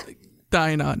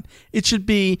dying on. It should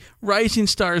be Rising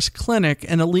Stars Clinic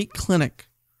and Elite Clinic.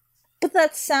 But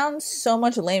that sounds so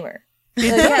much lamer. It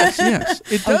does, yes.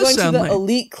 It does I'm going sound to the lame.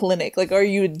 Elite Clinic. Like, are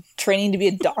you training to be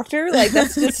a doctor? Like,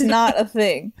 that's just not a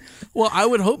thing. Well, I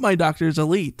would hope my doctor is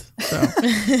elite.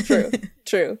 So.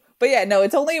 True. But yeah, no,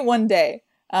 it's only one day.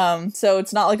 So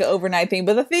it's not like an overnight thing.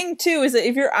 But the thing, too, is that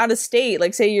if you're out of state,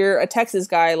 like, say you're a Texas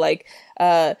guy, like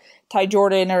Ty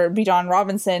Jordan or Bijan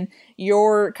Robinson,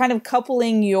 you're kind of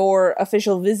coupling your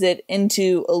official visit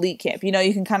into Elite Camp.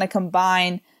 You can kind of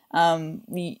combine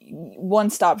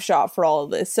one-stop shop for all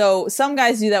of this. So some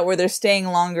guys do that where they're staying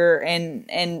longer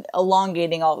and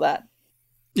elongating all that.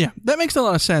 Yeah, that makes a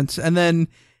lot of sense. And then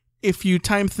if you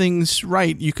time things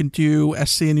right, you can do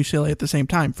SC and UCLA at the same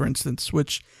time, for instance,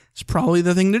 which is probably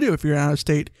the thing to do if you're an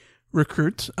out-of-state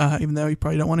recruit, even though you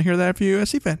probably don't want to hear that if you're a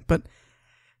USC fan. But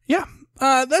yeah,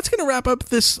 that's going to wrap up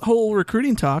this whole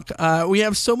recruiting talk. We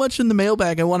have so much in the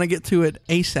mailbag. I want to get to it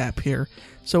ASAP here.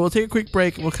 So we'll take a quick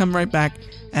break. We'll come right back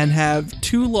and have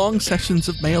 2 long sessions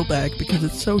of mailbag because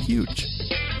it's so huge.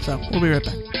 So we'll be right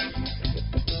back.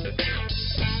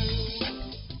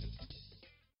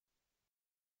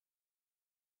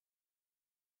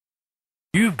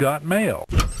 You've got mail.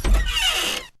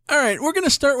 All right, we're going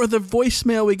to start with a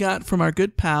voicemail we got from our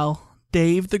good pal,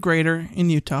 Dave the Grader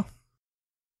in Utah.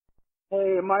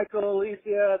 Hey, Michael,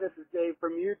 Alicia, this is Dave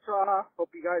from Utah. Hope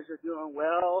you guys are doing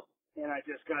well. And I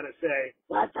just got to say,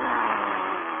 what's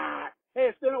up? Hey,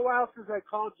 it's been a while since I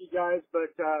called you guys,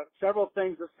 but several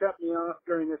things have set me off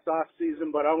during this off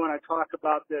season, but I want to talk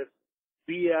about this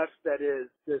BS that is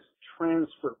this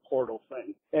transfer portal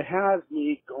thing. It has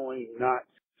me going nuts.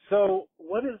 So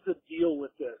what is the deal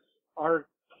with this? Are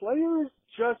players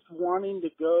just wanting to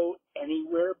go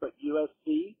anywhere but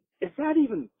USC? Is that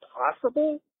even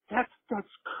possible? That's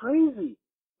crazy.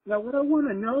 Now, what I want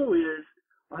to know is,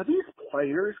 are these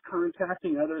players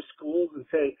contacting other schools and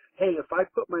say, hey, if I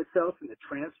put myself in the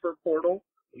transfer portal,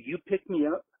 will you pick me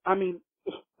up? I mean,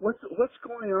 what's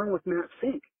going on with Matt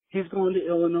Fink? He's going to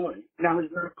Illinois. Now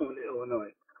he's not going to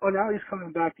Illinois. Oh, now he's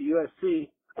coming back to USC.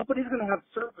 Oh, but he's going to have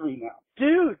surgery now.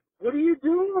 Dude, what are you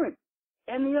doing?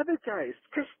 And the other guys,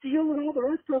 Castile and all the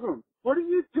rest of them, what are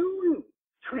you doing?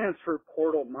 Transfer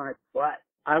portal kill my butt.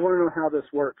 I want to know how this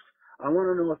works. I want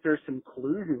to know if there's some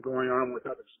collusion going on with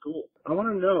other schools. I want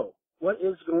to know what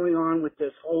is going on with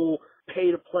this whole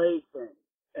pay-to-play thing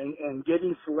and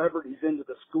getting celebrities into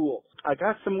the schools. I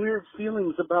got some weird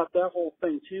feelings about that whole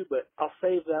thing, too, but I'll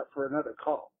save that for another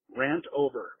call. Rant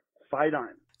over. Fight on.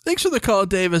 Thanks for the call,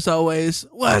 Dave, as always.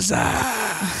 What's up?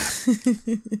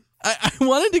 I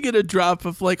wanted to get a drop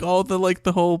of like all the like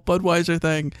the whole Budweiser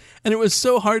thing, and it was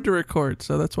so hard to record,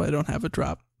 so that's why I don't have a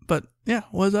drop. But yeah,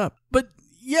 what's up? But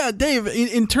yeah, Dave,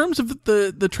 in terms of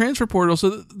the transfer portal, so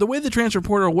the way the transfer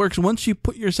portal works, once you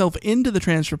put yourself into the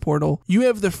transfer portal, you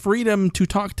have the freedom to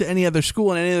talk to any other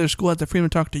school, and any other school has the freedom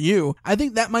to talk to you. I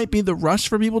think that might be the rush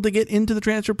for people to get into the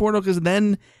transfer portal, because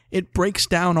then it breaks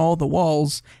down all the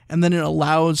walls, and then it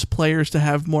allows players to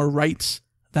have more rights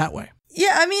that way.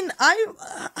 Yeah, I mean,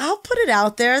 I'll put it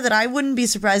out there that I wouldn't be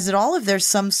surprised at all if there's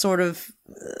some sort of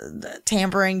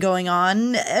tampering going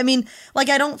on. I mean, like,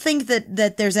 I don't think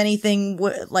that there's anything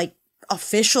like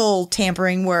official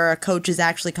tampering where a coach is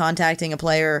actually contacting a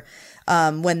player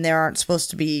when they aren't supposed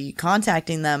to be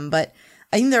contacting them. But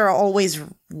I think there are always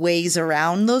ways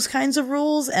around those kinds of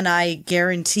rules. And I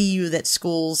guarantee you that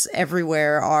schools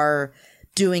everywhere are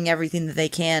doing everything that they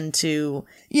can to,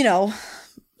 you know,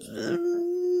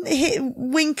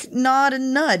 wink, nod,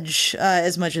 and nudge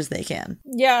as much as they can.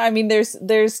 Yeah, I mean,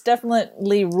 there's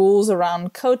definitely rules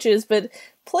around coaches, but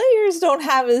players don't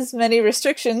have as many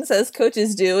restrictions as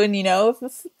coaches do. And, you know, if a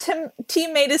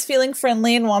teammate is feeling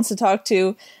friendly and wants to talk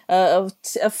to a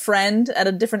friend at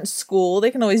a different school, they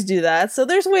can always do that. So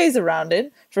there's ways around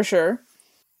it, for sure.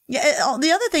 Yeah,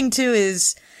 the other thing, too,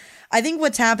 is I think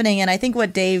what's happening, and I think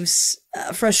what Dave's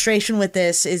frustration with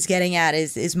this is getting at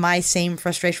is my same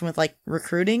frustration with like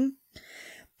recruiting,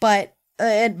 but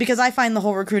because I find the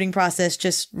whole recruiting process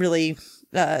just really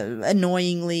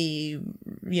annoyingly,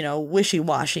 you know,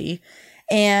 wishy-washy,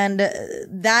 and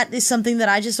that is something that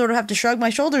I just sort of have to shrug my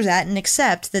shoulders at and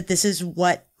accept that this is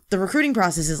what the recruiting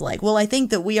process is like. Well, I think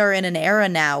that we are in an era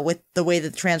now with the way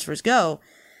that the transfers go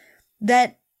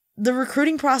that the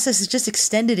recruiting process is just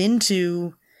extended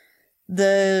into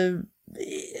that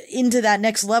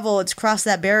next level. It's crossed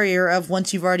that barrier of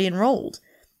once you've already enrolled.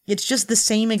 It's just the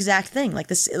same exact thing. Like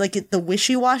this, like the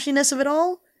wishy-washiness of it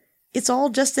all. It's all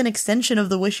just an extension of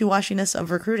the wishy-washiness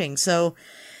of recruiting. So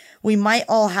we might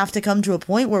all have to come to a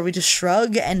point where we just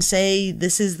shrug and say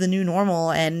this is the new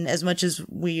normal. And as much as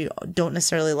we don't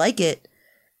necessarily like it,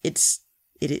 it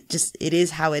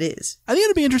is how it is. I think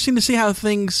it'll be interesting to see how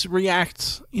things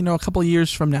react, you know, a couple of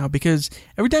years from now, because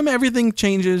every time everything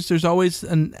changes, there's always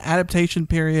an adaptation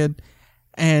period,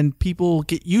 and people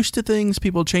get used to things.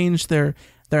 People change their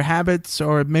habits,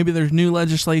 or maybe there's new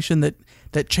legislation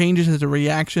that changes as a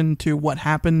reaction to what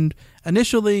happened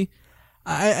initially.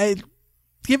 I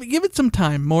give it some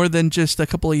time, more than just a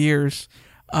couple of years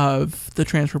of the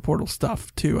transfer portal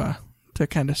stuff to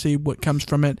kind of see what comes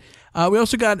from it. We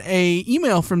also got a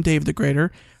email from Dave the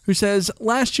Greater, who says,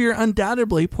 last year,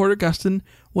 undoubtedly, Porter Gustin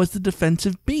was the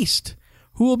defensive beast.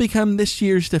 Who will become this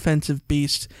year's defensive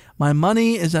beast? My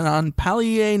money is on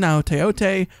Palier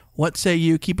Naoteote. What say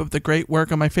you? Keep up the great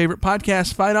work on my favorite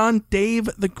podcast. Fight on, Dave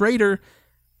the Greater.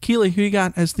 Keely, who you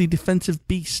got as the defensive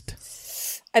beast?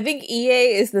 I think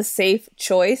EA is the safe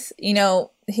choice. You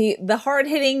know, the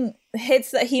hard-hitting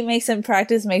hits that he makes in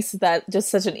practice makes that just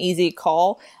such an easy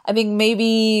call. I think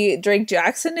maybe Drake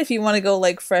Jackson, if you want to go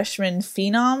like freshman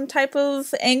phenom type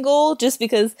of angle, just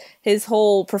because his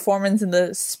whole performance in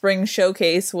the spring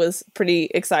showcase was pretty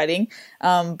exciting.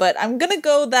 But I'm going to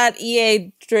go that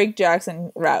EA Drake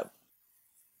Jackson route.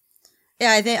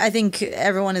 Yeah, I think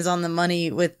everyone is on the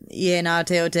money with EA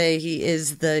Naoteote. He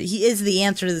is the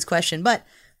answer to this question, but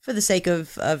for the sake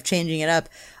of changing it up,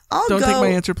 Don't take my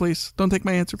answer, please. Don't take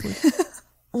my answer, please.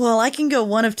 Well, I can go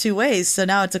one of two ways, so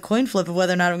now it's a coin flip of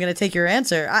whether or not I'm going to take your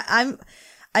answer. I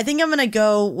think I'm going to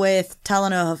go with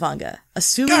Talanoa Hufanga,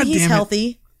 assuming he's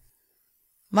healthy.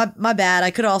 My bad.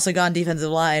 I could have also gone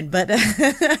defensive line, but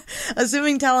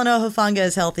assuming Talanoa Hufanga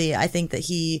is healthy, I think that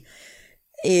he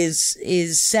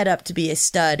is set up to be a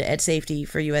stud at safety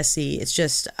for USC. It's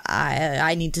just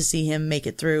I need to see him make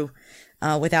it through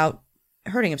without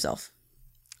hurting himself.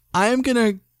 I am going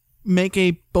to make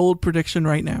a bold prediction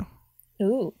right now.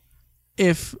 Ooh.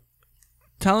 If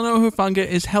Talanoa Hufanga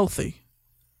is healthy,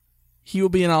 he will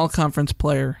be an all-conference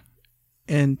player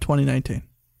in 2019.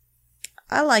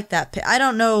 I like that pick. I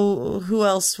don't know who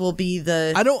else will be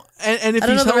the... And if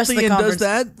he's healthy and does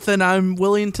that, then I'm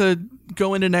willing to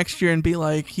go into next year and be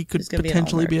like, he could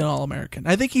potentially be an All-American.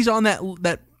 I think he's on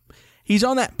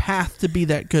that path to be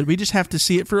that good. We just have to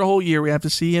see it for a whole year. We have to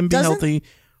see him be healthy.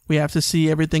 We have to see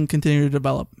everything continue to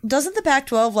develop. Doesn't the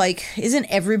Pac-12, isn't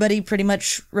everybody pretty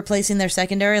much replacing their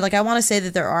secondary? I want to say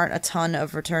that there aren't a ton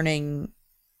of returning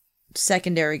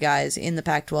secondary guys in the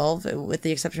Pac-12, with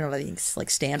the exception of, I think,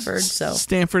 Stanford. So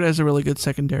Stanford has a really good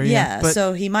secondary. Yeah, but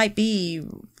so he might be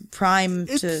prime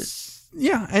to...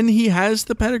 Yeah, and he has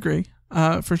the pedigree,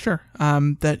 for sure,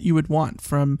 that you would want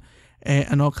from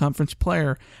an all-conference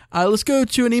player. Let's go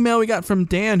to an email we got from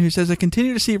Dan, who says, I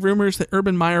continue to see rumors that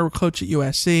Urban Meyer will coach at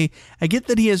USC. I get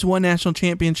that he has won national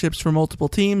championships for multiple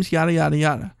teams, yada, yada,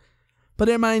 yada. But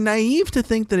am I naive to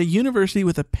think that a university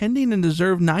with a pending and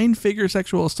deserved 9-figure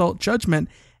sexual assault judgment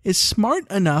is smart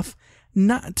enough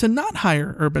not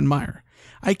hire Urban Meyer?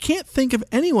 I can't think of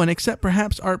anyone except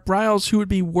perhaps Art Briles who would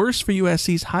be worse for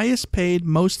USC's highest paid,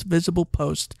 most visible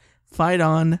post. Fight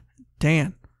on,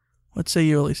 Dan. What say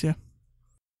you, Alicia?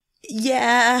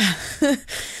 Yeah,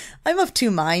 I'm of two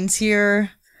minds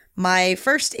here. My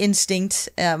first instinct,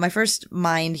 my first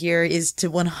mind here is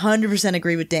to 100%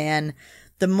 agree with Dan.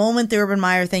 The moment the Urban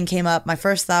Meyer thing came up, my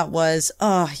first thought was,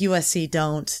 USC,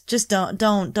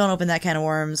 don't open that can of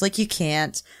worms. You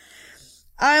can't.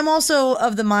 I'm also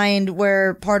of the mind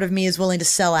where part of me is willing to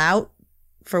sell out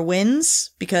for wins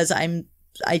because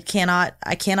I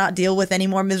cannot deal with any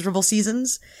more miserable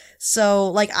seasons.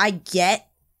 So, I get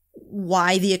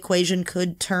why the equation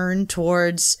could turn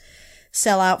towards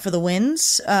sell out for the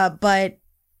wins. But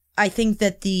I think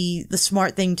that the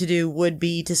smart thing to do would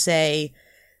be to say,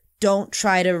 don't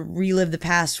try to relive the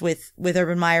past with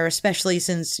Urban Meyer, especially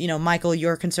since, Michael,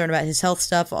 you're concerned about his health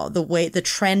stuff, the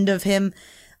trend of him,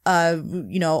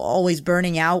 always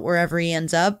burning out wherever he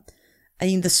ends up. I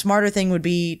think the smarter thing would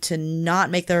be to not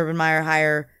make the Urban Meyer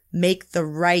hire, make the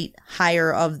right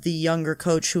hire of the younger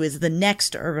coach who is the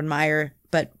next Urban Meyer,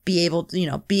 but be able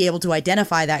to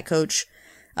identify that coach.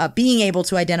 Being able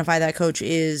to identify that coach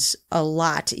is a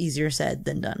lot easier said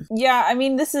than done. Yeah, I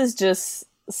mean, this is just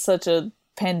such a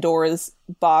Pandora's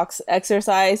box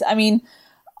exercise. I mean,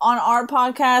 on our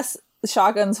podcast,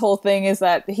 Shotgun's whole thing is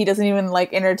that he doesn't even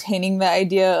like entertaining the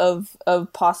idea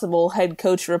of possible head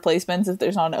coach replacements if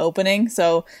there's not an opening.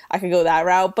 So I could go that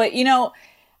route. But,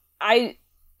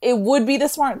 it would be the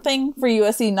smart thing for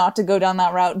USC not to go down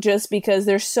that route just because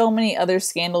there's so many other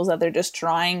scandals that they're just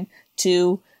trying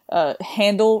to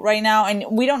handle right now. And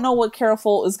we don't know what Carol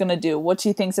Folt is going to do, what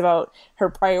she thinks about her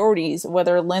priorities,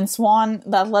 whether Lynn Swann,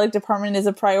 the athletic department, is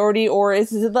a priority or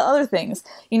is it the other things.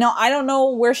 I don't know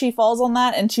where she falls on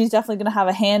that, and she's definitely going to have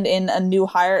a hand in a new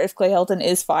hire if Clay Helton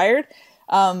is fired.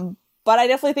 But I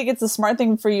definitely think it's a smart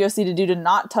thing for USC to do to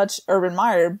not touch Urban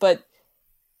Meyer. But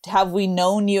have we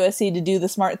known USC to do the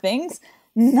smart things?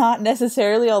 Not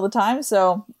necessarily all the time,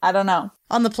 so I don't know.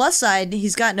 On the plus side,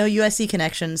 he's got no USC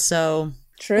connections, so...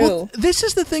 True. Well, this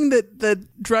is the thing that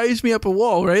drives me up a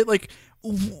wall, right?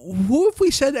 Who if we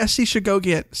said SC should go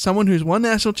get? Someone who's won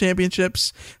national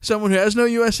championships, someone who has no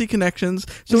USC connections,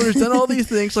 someone who's done all these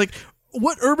things.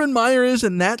 What Urban Meyer is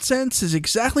in that sense is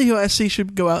exactly who SC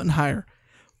should go out and hire.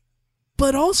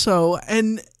 But also,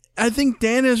 and I think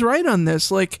Dan is right on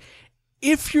this,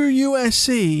 if you're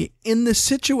USC in the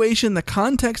situation, the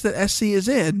context that SC is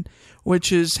in,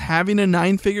 which is having a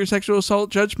 9-figure sexual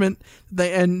assault judgment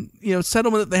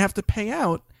settlement that they have to pay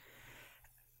out.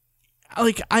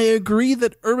 I agree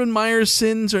that Urban Meyer's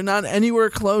sins are not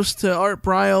anywhere close to Art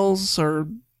Briles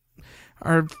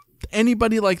or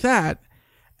anybody like that,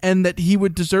 and that he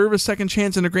would deserve a second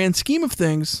chance in a grand scheme of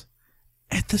things.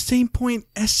 At the same point,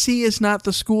 SC is not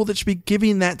the school that should be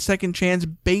giving that second chance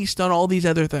based on all these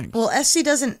other things. Well, SC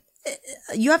doesn't...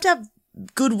 You have to have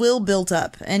goodwill built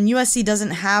up, and USC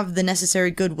doesn't have the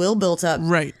necessary goodwill built up,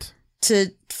 right?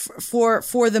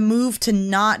 For the move to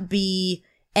not be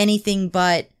anything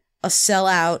but a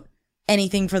sellout,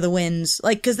 anything for the wins,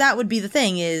 because that would be the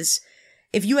thing is,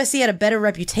 if USC had a better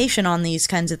reputation on these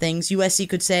kinds of things, USC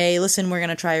could say, "Listen, we're going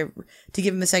to try to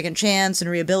give him a second chance and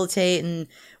rehabilitate, and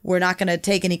we're not going to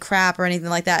take any crap or anything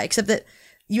like that." Except that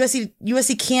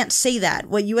USC can't say that.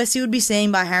 What USC would be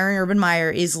saying by hiring Urban Meyer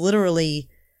is literally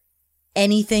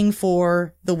anything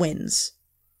for the wins.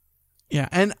 Yeah,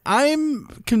 and I'm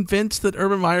convinced that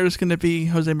Urban Meyer is going to be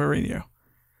Jose Mourinho.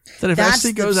 That if That's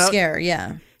SC goes the out, scare,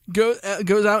 yeah,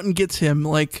 goes out and gets him,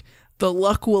 the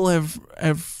luck will have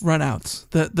run out.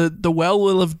 The well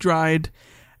will have dried,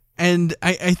 and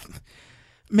I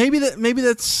maybe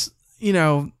that's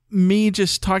me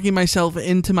just talking myself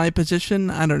into my position.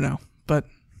 I don't know, but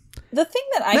the thing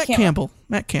that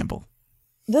Matt Campbell.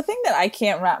 The thing that I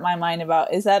can't wrap my mind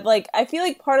about is that, I feel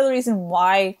like part of the reason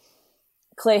why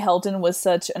Clay Helton was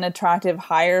such an attractive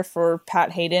hire for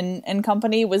Pat Hayden and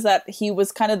company was that he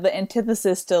was kind of the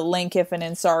antithesis to Lane Kiffin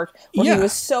and Sark, where he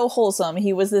was so wholesome.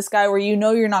 He was this guy where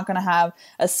you're not going to have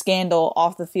a scandal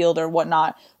off the field or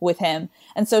whatnot with him.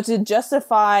 And so to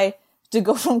justify to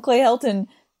go from Clay Helton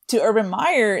to Urban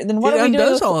Meyer, then what are we doing? It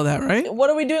does all of that, right?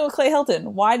 What are we doing with Clay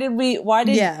Helton? Why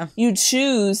did you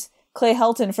choose Clay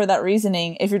Helton for that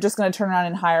reasoning if you're just going to turn around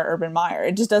and hire Urban Meyer?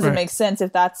 It just doesn't make sense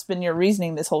if that's been your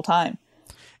reasoning this whole time.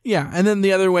 Yeah, and then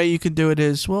the other way you could do it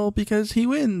is, well, because he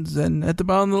wins, and at the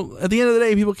end of the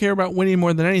day, people care about winning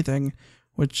more than anything,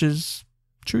 which is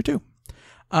true too.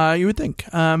 You would think.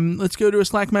 Let's go to a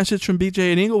Slack message from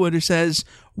BJ in Inglewood who says,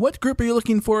 what group are you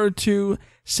looking forward to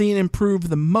seeing improve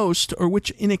the most, or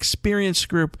which inexperienced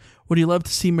group would you love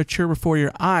to see mature before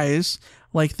your eyes,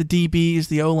 like the DBs,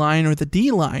 the O-line, or the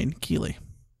D-line, Keely?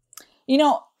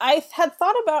 I had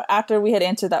thought about, after we had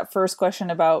answered that first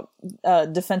question about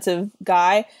defensive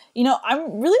guy,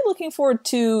 I'm really looking forward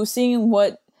to seeing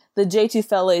what the J2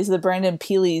 Felles, the Brandon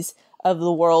Peelys of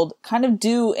the world kind of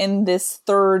do in this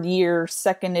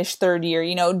second-ish third year.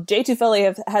 J2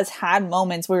 Fele has had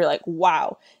moments where you're like,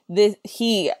 wow,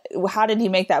 how did he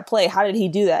make that play? How did he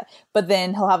do that? But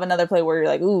then he'll have another play where you're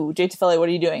like, ooh, J2 Fele, what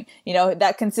are you doing?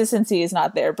 That consistency is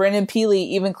not there. Brandon Peely,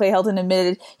 even Clay Helton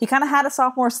admitted, he kind of had a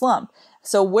sophomore slump.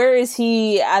 So where is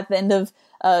he at the end of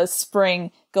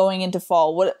spring going into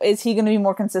fall? What is he going to be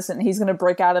more consistent? He's going to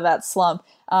break out of that slump.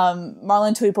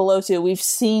 Marlon Tuipulotu, we've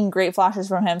seen great flashes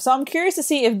from him. So I'm curious to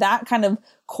see if that kind of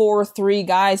core three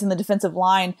guys in the defensive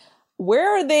line, where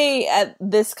are they at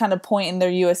this kind of point in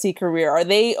their USC career? Are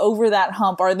they over that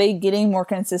hump? Are they getting more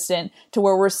consistent to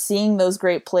where we're seeing those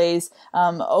great plays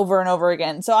over and over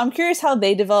again? So I'm curious how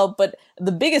they develop, but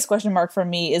the biggest question mark for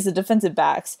me is the defensive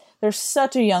backs. They're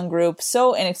such a young group,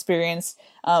 so inexperienced.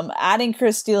 Adding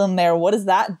Chris Steele in there, what does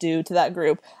that do to that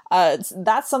group?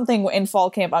 That's something in fall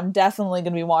camp I'm definitely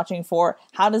going to be watching for.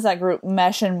 How does that group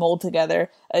mesh and mold together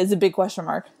is a big question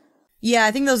mark. Yeah,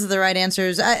 I think those are the right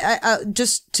answers. I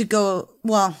just to go,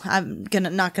 well, I'm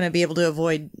not gonna be able to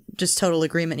avoid just total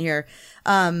agreement here.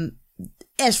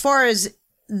 As far as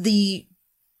the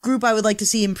group I would like to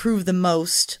see improve the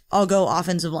most, I'll go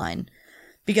offensive line,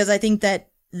 because I think that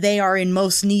they are in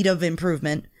most need of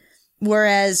improvement.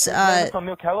 Whereas,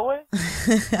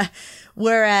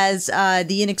 whereas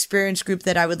the inexperienced group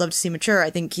that I would love to see mature,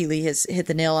 I think Keely has hit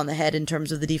the nail on the head in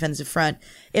terms of the defensive front.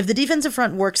 If the defensive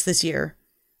front works this year,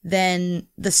 then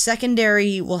the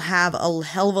secondary will have a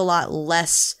hell of a lot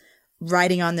less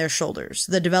riding on their shoulders.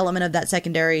 The development of that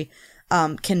secondary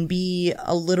can be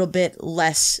a little bit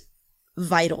less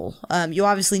vital. You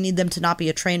obviously need them to not be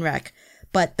a train wreck,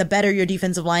 but the better your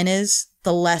defensive line is,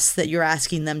 the less that you're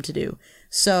asking them to do.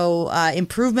 So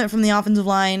improvement from the offensive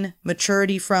line,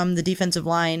 maturity from the defensive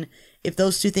line, if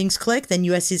those two things click, then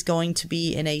USC is going to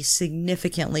be in a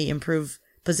significantly improved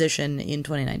position in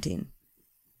 2019.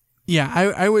 Yeah,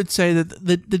 I would say that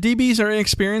the DBs are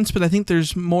inexperienced, but I think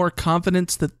there's more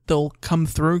confidence that they'll come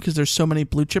through because there's so many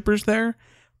blue chippers there.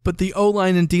 But the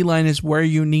O-line and D-line is where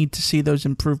you need to see those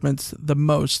improvements the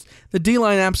most. The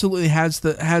D-line absolutely has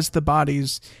the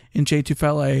bodies in J2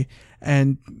 Fele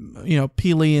and,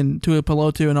 Peely and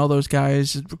Tuipulotu and all those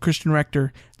guys, Christian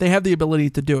Rector. They have the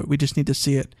ability to do it. We just need to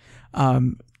see it.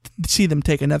 See them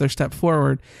take another step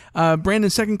forward.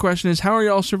 Brandon's second question is, how are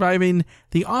y'all surviving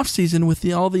the offseason with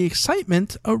all the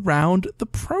excitement around the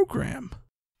program?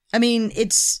 I mean,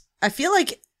 I feel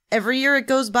like every year it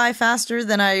goes by faster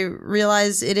than I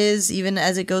realize it is, even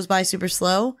as it goes by super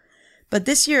slow. But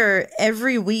this year,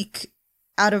 every week,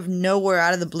 out of nowhere,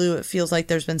 out of the blue, it feels like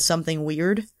there's been something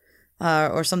weird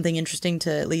or something interesting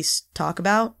to at least talk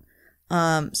about.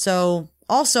 So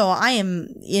also, I am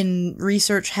in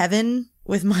research heaven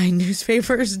with my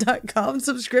newspapers.com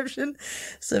subscription.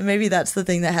 So maybe that's the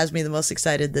thing that has me the most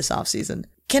excited this offseason.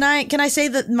 Can I say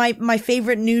that my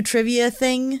favorite new trivia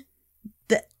thing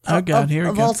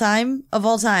of all time?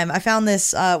 I found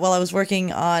this while I was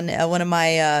working on one of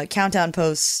my countdown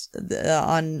posts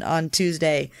on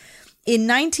Tuesday. In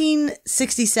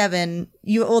 1967,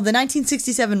 the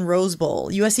 1967 Rose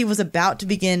Bowl, USC was about to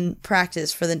begin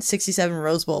practice for the 67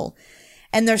 Rose Bowl,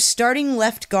 and their starting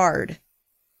left guard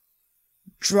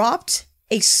dropped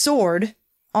a sword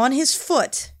on his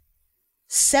foot,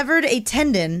 severed a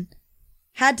tendon,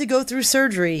 had to go through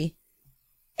surgery,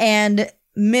 and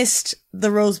missed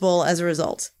the Rose Bowl as a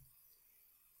result.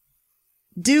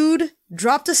 Dude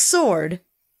dropped a sword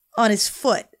on his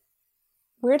foot.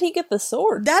 Where'd he get the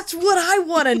sword? That's what I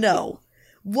want to know.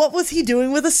 What was he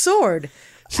doing with a sword?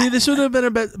 See, this would have been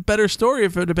a better story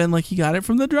if it would have been like he got it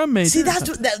from the drum major. See, that's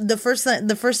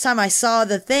the first time I saw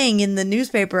the thing in the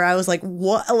newspaper, I was like,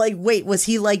 what? Like, wait, was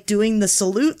he like doing the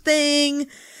salute thing?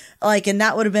 Like, and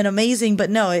that would have been amazing. But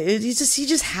no, he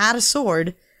just had a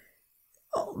sword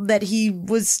that he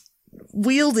was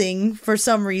wielding for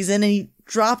some reason, and he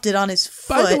dropped it on his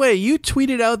foot. By the way, you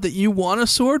tweeted out that you want a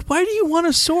sword. Why do you want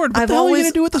a sword? What the hell are you going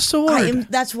to do with a sword?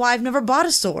 That's why I've never bought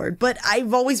a sword, but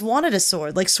I've always wanted a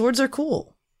sword. Like, swords are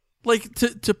cool. Like,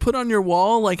 to put on your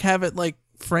wall, like, have it, like,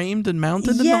 framed and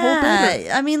mounted in the whole bit?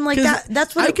 Yeah, I mean, like,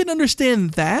 that's what... I can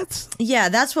understand that. Yeah,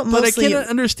 that's what mostly... But I can't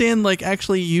understand, like,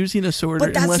 actually using a sword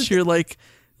unless you're, like,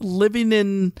 living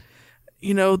in...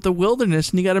 the wilderness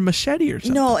and you got a machete or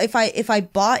something. No, if I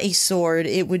bought a sword,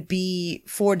 it would be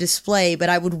for display, but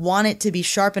I would want it to be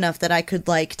sharp enough that I could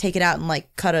like take it out and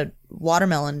like cut a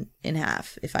watermelon in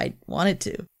half if I wanted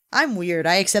to. I'm weird.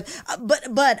 I accept, but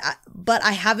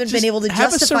I haven't been able to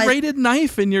justify. Have a serrated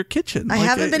knife in your kitchen. I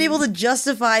haven't been able to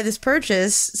justify this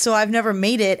purchase, so I've never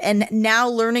made it. And now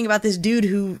learning about this dude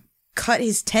who cut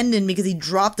his tendon because he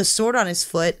dropped the sword on his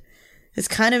foot has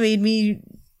kind of made me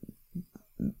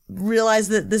realize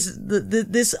that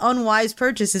this unwise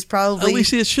purchase is probably...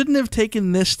 Alicia shouldn't have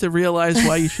taken this to realize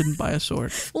why you shouldn't buy a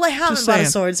sword. Well, I haven't bought a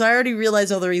sword, so I already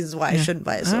realized all the reasons why I shouldn't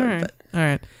buy a sword. All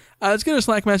right. Let's get a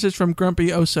Slack message from Grumpy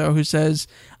Oso, who says,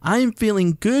 I'm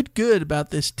feeling good about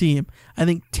this team. I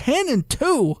think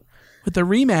 10-2 with the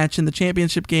rematch in the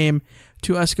championship game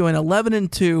to us going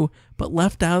 11-2, but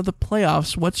left out of the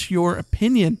playoffs. What's your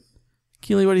opinion?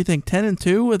 Keely, what do you think?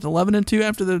 10-2 with 11-2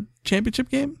 after the championship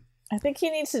game? I think he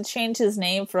needs to change his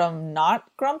name from Not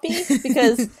Grumpy,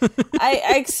 because I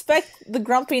expect the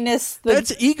grumpiness.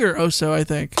 That's eager, Oso, I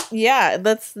think. Yeah,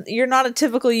 you're not a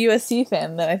typical USC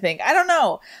fan, then I think. I don't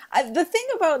know. The thing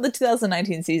about the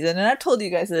 2019 season, and I've told you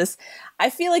guys this, I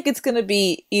feel like it's going to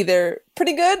be either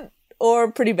pretty good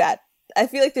or pretty bad. I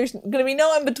feel like there's going to be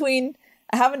no in between.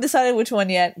 I haven't decided which one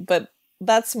yet, but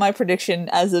that's my prediction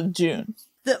as of June.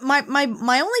 My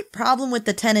only problem with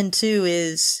the 10-2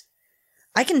 is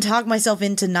I can talk myself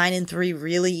into 9-3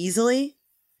 really easily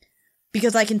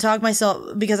because I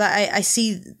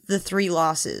see the 3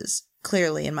 losses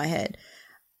clearly in my head.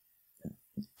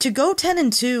 To go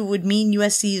 10-2 would mean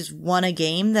USC's won a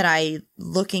game that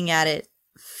looking at it,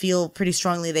 feel pretty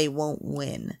strongly they won't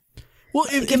win. Well,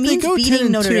 if they go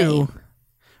 10-2,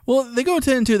 well, they go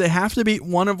 10-2. They have to beat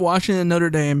one of Washington and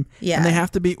Notre Dame, and they have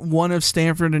to beat one of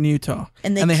Stanford and Utah,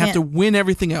 and they have to win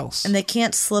everything else. And they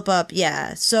can't slip up.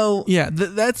 Yeah, so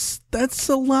that's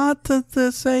a lot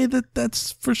to say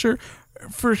that's for sure.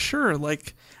 For sure,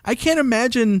 like I can't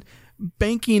imagine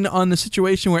banking on the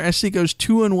situation where SC goes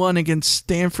 2-1 against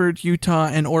Stanford, Utah,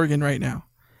 and Oregon right now.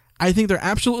 I think they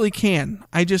absolutely can.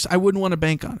 I wouldn't want to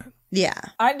bank on it. Yeah.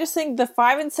 I just think the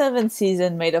 5-7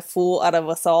 season made a fool out of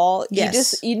us all.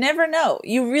 Yes. You never know.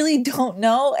 You really don't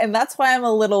know. And that's why I'm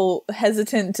a little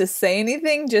hesitant to say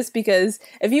anything, just because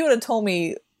if you would have told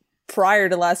me prior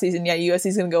to last season,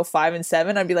 USC's going to go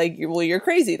 5-7, I'd be like, well, you're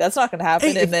crazy. That's not going to happen.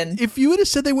 Hey, if you would have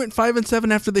said they went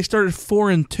 5-7 after they started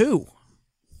 4-2.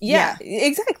 Yeah,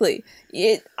 exactly.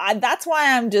 That's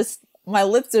why my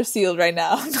lips are sealed right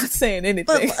now. I'm not saying anything.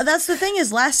 But that's the thing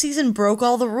is last season broke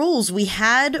all the rules. We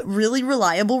had really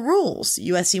reliable rules.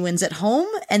 USC wins at home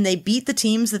and they beat the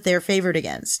teams that they're favored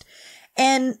against.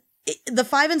 And the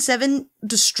 5-7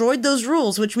 destroyed those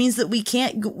rules, which means that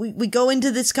we go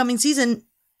into this coming season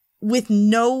with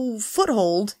no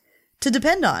foothold to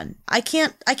depend on. I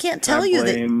can't tell you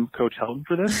that. Blame Coach Helton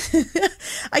for this?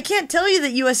 I can't tell you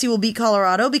that USC will beat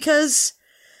Colorado because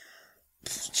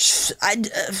I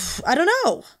don't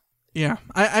know. Yeah,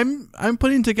 I'm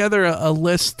putting together a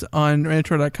list on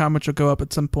Ranitro.com, which will go up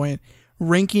at some point,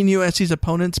 ranking USC's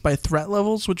opponents by threat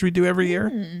levels, which we do every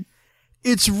year.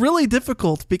 It's really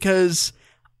difficult because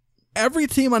every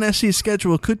team on SC's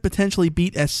schedule could potentially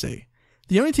beat SC.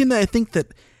 The only team that I think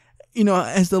that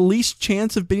has the least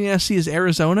chance of beating SC is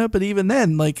Arizona, but even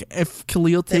then, like if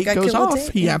Khalil Tate goes off,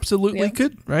 he absolutely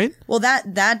could, right? Well,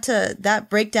 that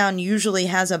breakdown usually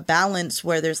has a balance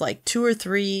where there's like 2 or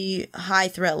 3 high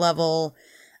threat level,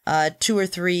 2 or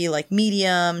 3 like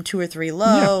medium, 2 or 3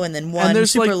 low, and then 1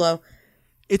 super low.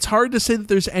 It's hard to say that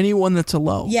there's anyone that's a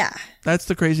low. Yeah. That's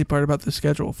the crazy part about the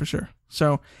schedule for sure.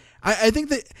 So I think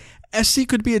that SC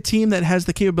could be a team that has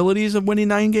the capabilities of winning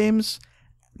 9 games,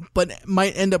 but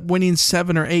might end up winning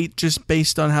 7 or 8 just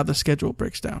based on how the schedule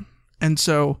breaks down. And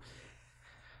so,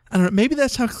 I don't know, maybe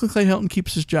that's how Clay Helton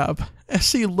keeps his job.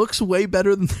 SC looks way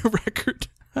better than their record.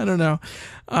 I don't know.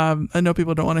 I know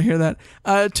people don't want to hear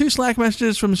that. 2 Slack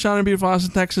messages from Sean in beautiful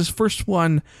Austin, Texas. First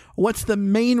one, what's the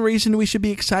main reason we should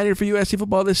be excited for USC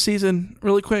football this season?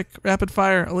 Really quick, rapid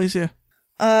fire, Alicia.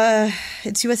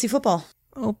 It's USC football.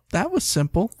 Oh, that was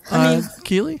simple.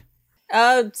 Keely?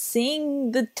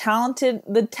 Seeing the talent of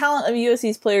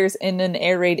USC's players in an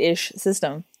air raid-ish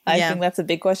system. I think that's a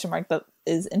big question mark that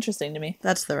is interesting to me.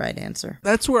 That's the right answer.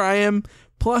 That's where I am.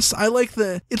 Plus, I like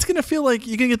it's going to feel like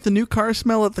you can get the new car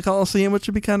smell at the Coliseum, which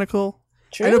would be kind of cool.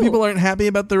 True. I know people aren't happy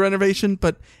about the renovation,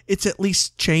 but it's at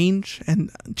least change,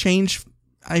 and change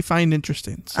I find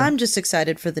interesting. So. I'm just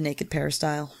excited for the naked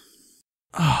peristyle.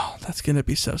 Oh, that's going to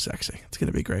be so sexy. It's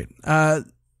going to be great.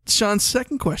 Sean's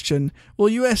second question, will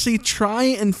USC try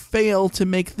and fail to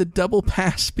make the double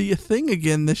pass be a thing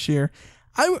again this year?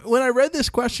 When I read this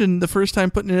question the first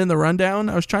time putting it in the rundown,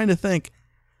 I was trying to think,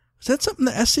 was that something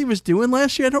the SC was doing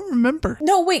last year? I don't remember.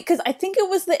 No, wait, because I think it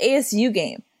was the ASU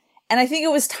game. And I think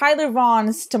it was Tyler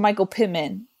Vaughn's to Michael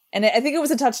Pittman. And I think it was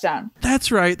a touchdown.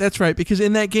 That's right. Because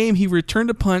in that game, he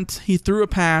returned a punt, he threw a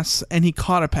pass, and he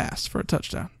caught a pass for a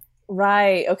touchdown.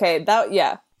 Right. Okay.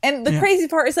 And the crazy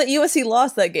part is that USC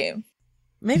lost that game.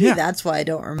 Maybe that's why I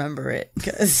don't remember it.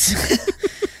 Because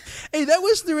hey, that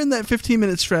was during that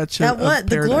 15-minute stretch. That was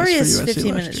the glorious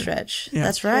 15-minute stretch. Yeah.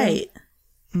 That's right.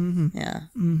 Mm-hmm. Yeah.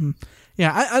 Mm-hmm.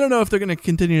 Yeah, I don't know if they're going to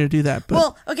continue to do that. But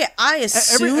well, okay, I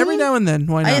assume every now and then.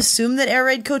 Why not? I assume that air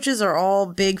raid coaches are all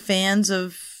big fans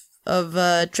of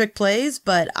trick plays,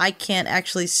 but I can't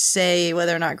actually say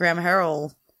whether or not Graham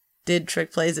Harrell did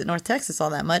trick plays at North Texas all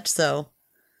that much. So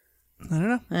I don't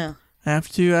know. Yeah, I have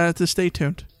to stay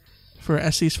tuned for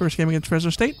SC's first game against Fresno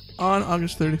State on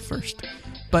August 31st.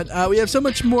 But we have so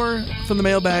much more from the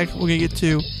mailbag we're going to get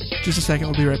to just a second.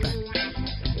 We'll be right back.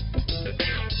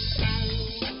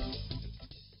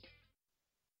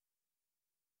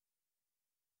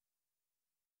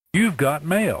 You've got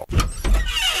mail.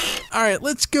 All right,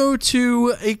 let's go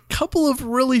to a couple of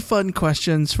really fun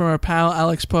questions from our pal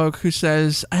Alex Pogue, who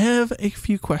says, I have a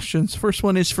few questions. First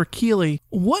one is for Keely.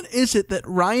 What is it that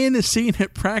Ryan is seeing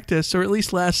at practice, or at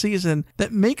least last season,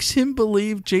 that makes him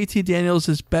believe JT Daniels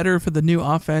is better for the new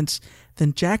offense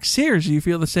than Jack Sears? Do you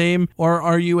feel the same, or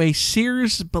are you a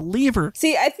Sears believer?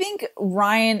 See, I think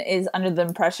Ryan is under the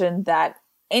impression that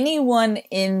anyone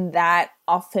in that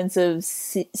offensive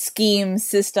scheme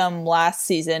system last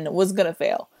season was going to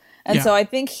fail. And so I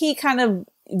think he kind of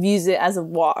views it as a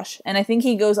wash. And I think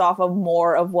he goes off of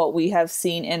more of what we have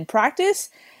seen in practice.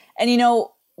 And, you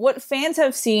know, what fans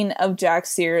have seen of Jack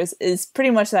Sears is pretty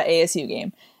much that ASU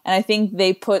game. And I think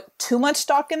they put too much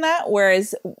stock in that,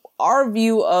 whereas our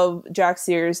view of Jack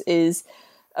Sears is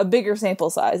a bigger sample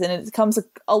size. And it comes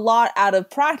a lot out of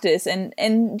practice.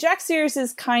 And Jack Sears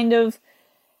is kind of...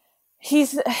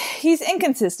 He's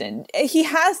inconsistent. He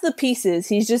has the pieces.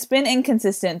 He's just been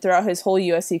inconsistent throughout his whole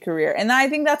USC career. And I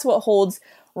think that's what holds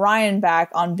Ryan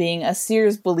back on being a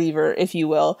Sears believer, if you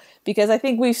will, because I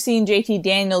think we've seen JT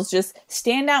Daniels just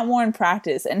stand out more in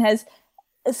practice and has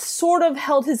sort of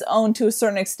held his own to a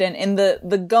certain extent in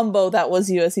the gumbo that was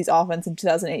USC's offense in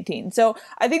 2018. So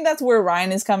I think that's where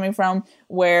Ryan is coming from,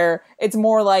 where it's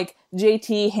more like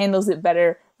JT handles it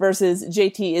better versus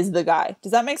JT is the guy.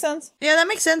 Does that make sense? Yeah, that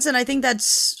makes sense. And I think that's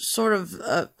sort of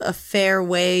a fair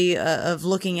way of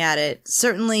looking at it.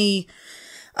 Certainly,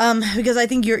 because I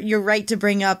think you're right to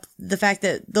bring up the fact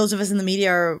that those of us in the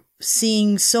media are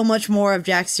seeing so much more of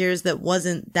Jack Sears that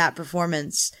wasn't that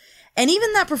performance. And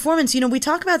even that performance, you know, we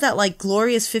talk about that like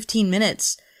glorious 15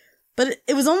 minutes, but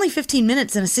it was only 15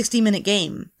 minutes in a 60-minute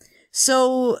game.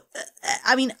 So,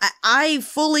 I mean, I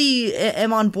fully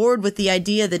am on board with the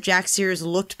idea that Jack Sears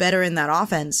looked better in that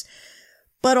offense.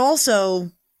 But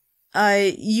also,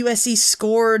 USC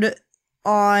scored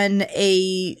on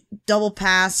a double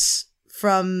pass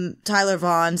from Tyler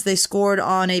Vaughn's. They scored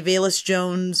on a Velus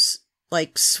Jones,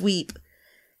 like, sweep.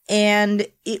 And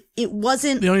it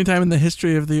wasn't... the only time in the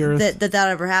history of the earth that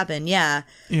ever happened, yeah.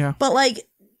 Yeah. But, like,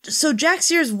 so Jack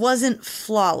Sears wasn't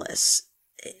flawless.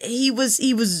 He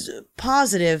was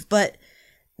positive, but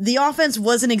the offense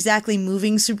wasn't exactly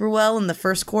moving super well in the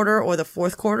first quarter or the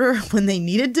fourth quarter when they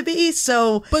needed to be.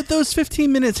 So, but those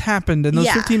 15 minutes happened, and those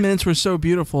 15 minutes were so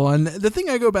beautiful. And the thing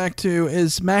I go back to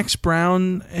is Max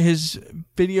Brown, his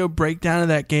video breakdown of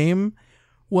that game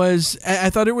was, I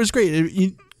thought it was great.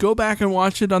 You go back and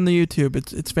watch it on the YouTube.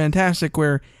 It's fantastic,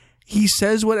 where he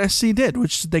says what SC did,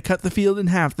 which they cut the field in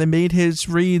half. They made his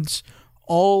reads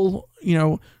all, you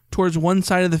know, towards one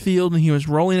side of the field, and he was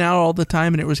rolling out all the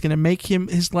time, and it was going to make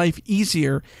his life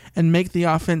easier and make the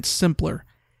offense simpler.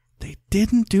 They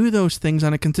didn't do those things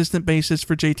on a consistent basis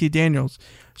for JT Daniels.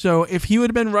 So if he would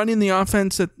have been running the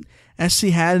offense SC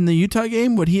had in the Utah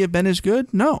game, would he have been as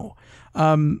good? No.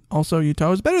 Also, Utah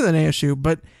was better than ASU,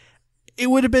 but it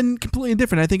would have been completely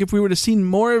different. I think if we would have seen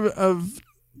more of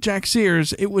Jack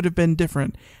Sears, it would have been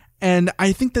different. And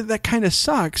I think that kind of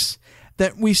sucks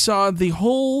that we saw the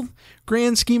whole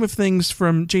grand scheme of things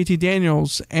from JT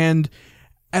Daniels, and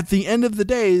at the end of the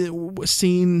day,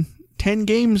 seeing 10,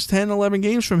 11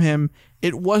 games from him,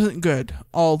 it wasn't good,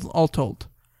 all told.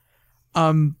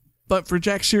 But for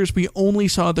Jack Sears, we only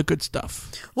saw the good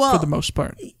stuff for the most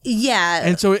part. Yeah.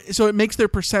 And so it makes their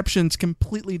perceptions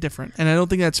completely different. And I don't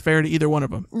think that's fair to either one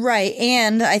of them. Right.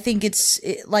 And I think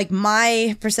like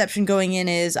my perception going in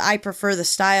is I prefer the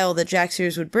style that Jack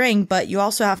Sears would bring, but you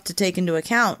also have to take into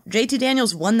account JT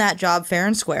Daniels won that job fair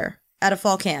and square at a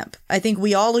fall camp. I think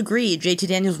we all agree JT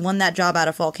Daniels won that job at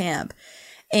a fall camp.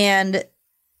 And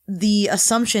the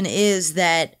assumption is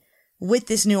that with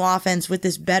this new offense, with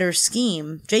this better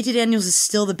scheme, JT Daniels is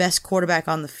still the best quarterback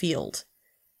on the field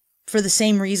for the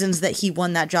same reasons that he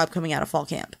won that job coming out of fall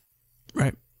camp.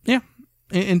 Right. Yeah.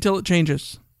 Until it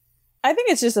changes. I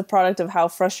think it's just a product of how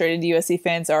frustrated USC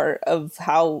fans are of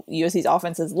how USC's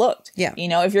offense has looked. Yeah. You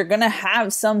know, if you're going to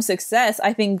have some success,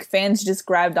 I think fans just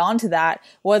grabbed onto that,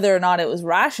 whether or not it was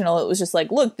rational. It was just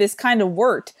like, look, this kind of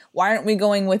worked. Why aren't we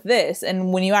going with this?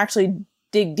 And when you actually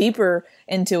dig deeper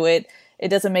into it, it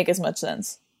doesn't make as much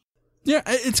sense. Yeah,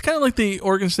 it's kind of like the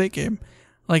Oregon State game.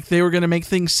 Like they were going to make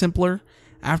things simpler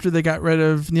after they got rid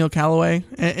of Neil Callaway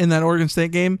in that Oregon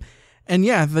State game. And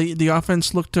yeah, the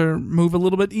offense looked to move a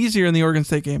little bit easier in the Oregon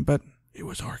State game, but it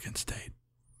was Oregon State.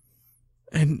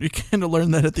 And you kind of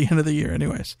learned that at the end of the year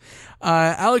anyways.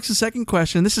 Alex's second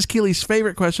question, this is Keely's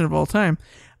favorite question of all time.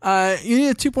 You need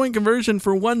a 2-point conversion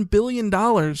for $1 billion.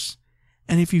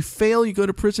 And if you fail, you go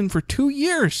to prison for 2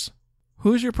 years.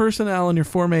 Who's your personnel and your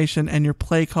formation and your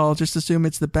play call? Just assume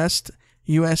it's the best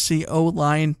USC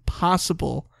O-line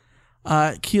possible.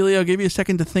 Keely, I'll give you a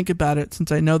second to think about it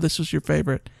since I know this was your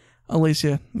favorite.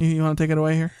 Alicia, you want to take it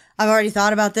away here? I've already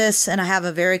thought about this, and I have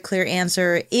a very clear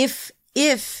answer. If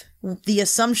the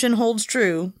assumption holds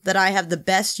true that I have the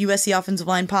best USC offensive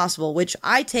line possible, which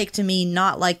I take to mean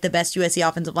not like the best USC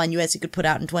offensive line USC could put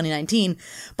out in 2019,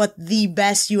 but the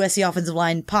best USC offensive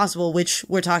line possible, which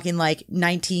we're talking like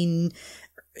 1980s,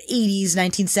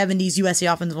 1970s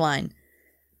USC offensive line,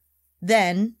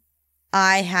 then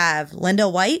I have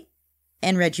Lendell White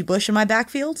and Reggie Bush in my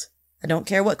backfield. I don't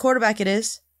care what quarterback it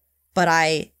is, but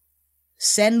I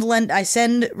send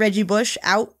Reggie Bush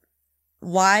out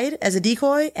wide as a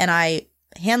decoy, and I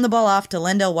hand the ball off to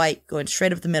Lendell White going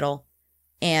straight up the middle,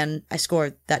 and I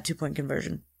scored that 2-point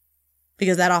conversion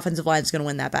because that offensive line is going to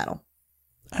win that battle.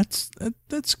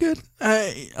 That's good.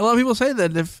 A lot of people say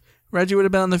that if Reggie would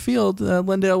have been on the field,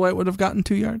 Lendell White would have gotten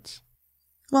 2 yards.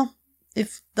 Well,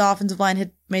 if the offensive line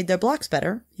had made their blocks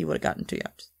better, he would have gotten 2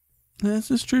 yards. This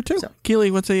is true too. So,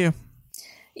 Keely, what say you?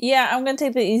 Yeah, I'm going to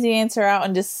take the easy answer out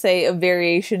and just say a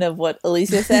variation of what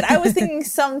Alicia said. I was thinking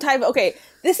some type of, okay,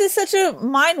 this is such a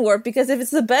mind warp because if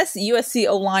it's the best USC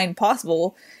O-line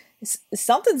possible,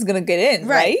 something's going to get in,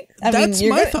 right? That's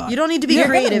my thought. You don't need to be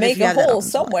creative. You're going to make if you a hole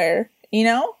somewhere, you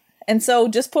know? And so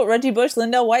just put Reggie Bush,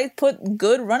 Lendell White, put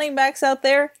good running backs out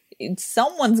there.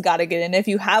 Someone's got to get in if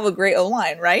you have a great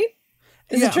O-line, right?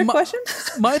 Is it a trick question?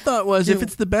 My thought was if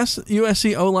it's the best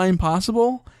USC O-line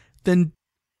possible, then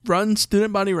run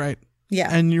student body right. Yeah.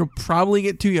 And you'll probably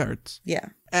get 2 yards. Yeah.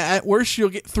 At worst, you'll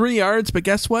get 3 yards, but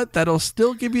guess what? That'll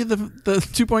still give you the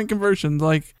 2-point conversion.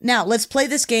 Like, now, let's play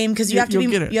this game because you have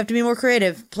to be more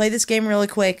creative. Play this game really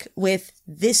quick with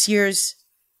this year's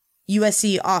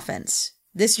USC offense.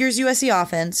 This year's USC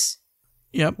offense.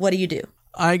 Yep. What do you do?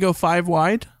 I go 5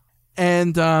 wide,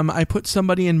 and I put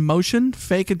somebody in motion,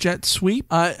 fake a jet sweep.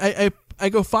 I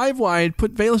go 5 wide,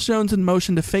 put Velus Jones in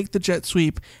motion to fake the jet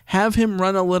sweep, have him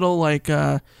run a little like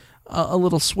a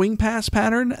little swing pass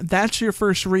pattern. That's your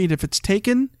first read. If it's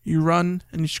taken, you run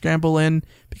and you scramble in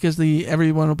because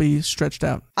everyone will be stretched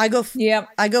out. I go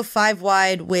 5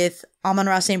 wide with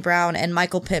Amon-Ra St. Brown and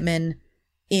Michael Pittman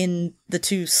in the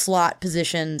 2 slot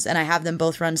positions, and I have them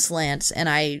both run slants, and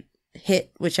I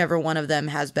hit whichever one of them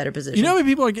has better position. You know how many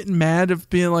people are getting mad of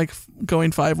being like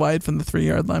going 5 wide from the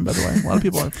 3-yard line, by the way? A lot of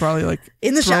people are probably like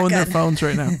in the throwing shotgun. their phones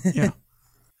right now. Yeah.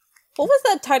 What was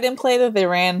that tight end play that they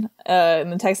ran in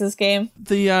the Texas game?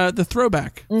 The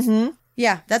throwback. Mm-hmm.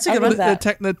 Yeah, that's a good one.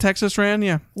 The Texas ran,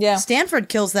 yeah. Yeah. Stanford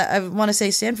kills that. I want to say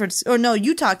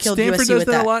Utah killed Stanford USC does with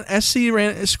that that a lot.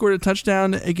 SC scored a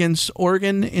touchdown against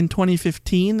Oregon in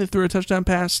 2015. They threw a touchdown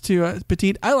pass to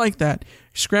Petit. I like that.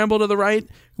 Scramble to the right,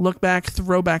 look back,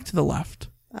 throw back to the left.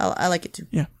 I like it too.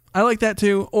 Yeah, I like that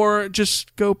too. Or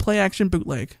just go play action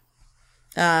bootleg.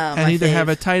 And either have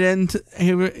a tight end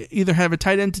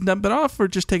to dump it off, or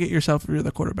just take it yourself if you're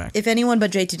the quarterback. If anyone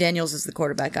but JT Daniels is the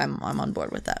quarterback, I'm on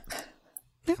board with that.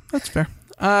 Yeah, that's fair.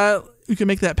 You can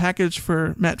make that package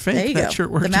for Matt Fink. There you that go.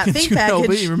 shirt worked The Matt against Fink package.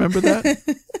 UNLV. Remember that?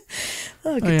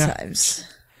 Good times.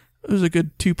 It was a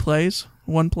good 2 plays,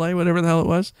 1 play, whatever the hell it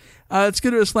was. Let's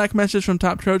go to a Slack message from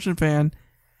Top Trojan Fan.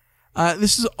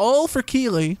 This is all for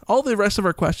Keely. All the rest of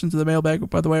our questions in the mailbag,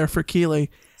 by the way, are for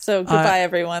Keely. So goodbye,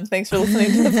 everyone. Thanks for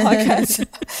listening to the podcast.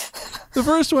 The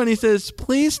first one, he says,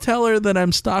 please tell her that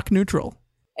I'm stock neutral.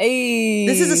 Hey.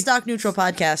 This is a stock neutral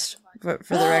podcast, for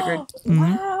the record.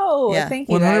 Wow. Yeah. Thank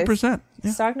you, guys. 100%.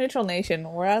 Yeah. Stock Neutral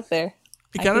Nation. We're out there.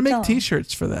 You got to make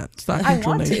T-shirts for that. Stock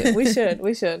Neutral Nation. To.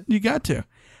 We should. You got to.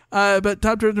 But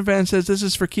Top Trojan Fan says, this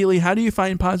is for Keely. How do you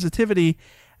find positivity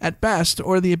at best,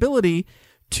 or the ability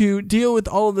to deal with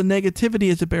all of the negativity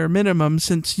as a bare minimum,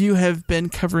 since you have been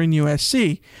covering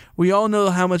USC? We all know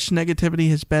how much negativity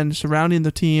has been surrounding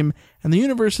the team and the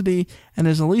university, and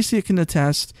as Alicia can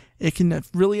attest, it can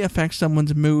really affect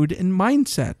someone's mood and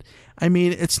mindset. I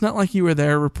mean, it's not like you were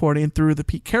there reporting through the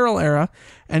Pete Carroll era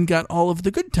and got all of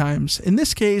the good times. In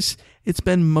this case, it's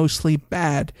been mostly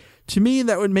bad. To me,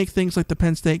 that would make things like the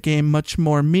Penn State game much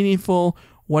more meaningful.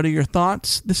 What are your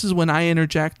thoughts? This is when I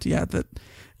interject, that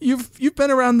you've been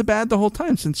around the bad the whole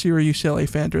time since you were a UCLA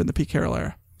fan during the Pete Carroll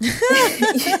era.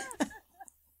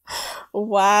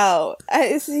 Wow.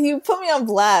 You put me on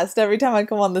blast every time I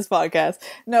come on this podcast.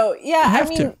 No, yeah, I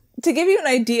mean, to give you an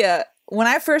idea, when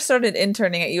I first started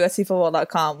interning at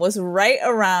USCFootball.com was right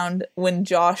around when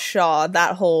Josh Shaw,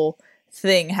 that whole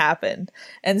thing happened.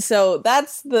 And so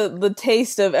that's the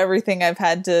taste of everything I've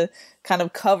had to kind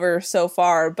of cover so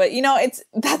far. But,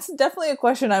 that's definitely a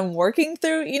question I'm working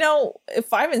through.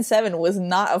 5-7 was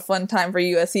not a fun time for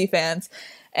USC fans.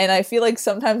 And I feel like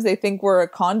sometimes they think we're a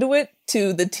conduit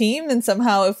to the team, and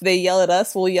somehow if they yell at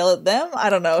us, we'll yell at them. I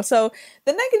don't know. So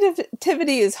the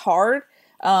negativity is hard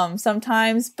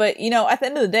sometimes, but at the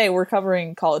end of the day, we're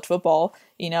covering college football.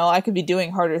 I could be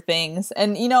doing harder things.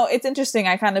 And, it's interesting.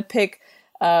 I kind of pick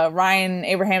Ryan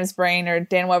Abraham's brain or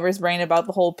Dan Weber's brain about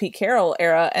the whole Pete Carroll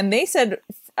era. And they said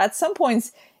at some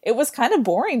points it was kind of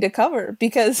boring to cover,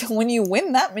 because when you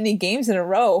win that many games in a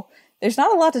row, there's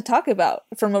not a lot to talk about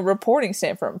from a reporting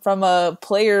standpoint, from a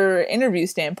player interview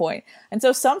standpoint. And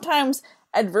so sometimes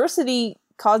adversity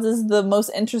causes the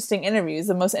most interesting interviews,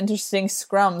 the most interesting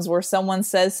scrums, where someone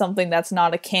says something that's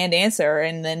not a canned answer,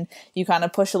 and then you kind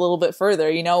of push a little bit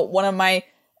further. One of my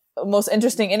most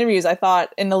interesting interviews, I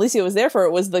thought, and Alicia was there for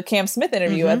it, was the Cam Smith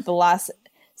interview at the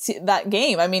that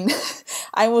game. I mean,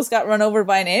 I almost got run over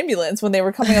by an ambulance when they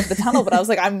were coming up the tunnel, but I was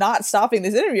like, I'm not stopping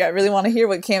this interview. I really want to hear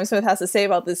what Cam Smith has to say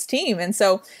about this team. And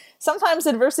so sometimes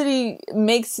adversity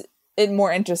makes it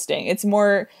more interesting. It's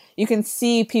more, you can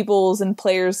see people's and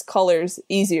players' colors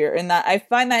easier. And that I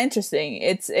find that interesting.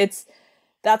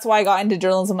 That's why I got into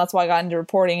journalism. That's why I got into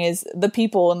reporting, is the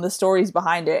people and the stories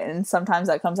behind it. And sometimes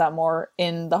that comes out more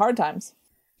in the hard times.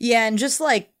 Yeah. And just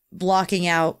like blocking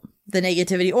out the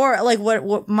negativity, or like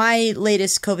what my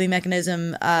latest coping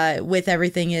mechanism with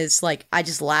everything is, like, I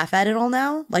just laugh at it all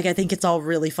now. Like, I think it's all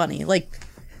really funny. Like,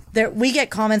 we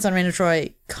get comments on Rain of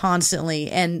Troy constantly,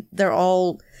 and they're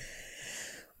all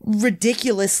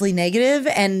ridiculously negative,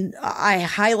 and I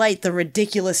highlight the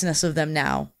ridiculousness of them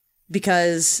now,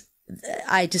 because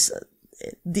I'm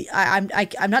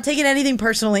not taking anything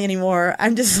personally anymore.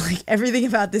 I'm just like, everything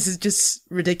about this is just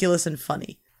ridiculous and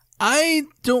funny. I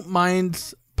don't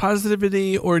mind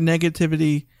positivity or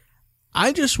negativity.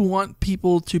 I just want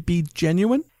people to be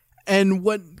genuine. And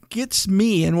what gets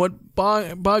me and what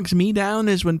bogs me down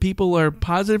is when people are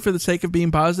positive for the sake of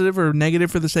being positive, or negative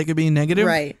for the sake of being negative.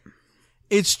 Right.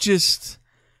 It's just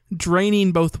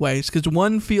draining both ways, because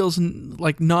one feels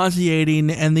like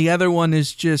nauseating and the other one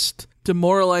is just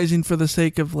demoralizing for the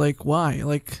sake of, like, why?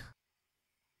 Like,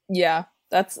 yeah,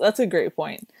 that's a great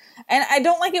point. And I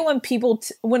don't like it when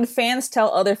when fans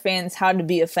tell other fans how to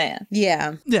be a fan.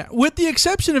 Yeah. Yeah, with the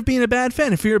exception of being a bad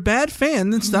fan. If you're a bad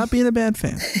fan, then stop being a bad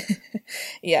fan.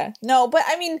 Yeah. No, but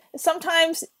I mean,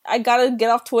 sometimes I gotta get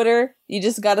off Twitter. You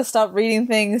just gotta stop reading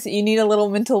things. You need a little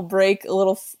mental break, a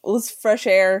little fresh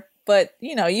air. But,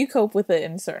 you cope with it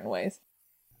in certain ways.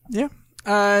 Yeah.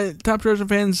 Top Trojan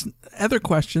fans, other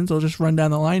questions. I'll just run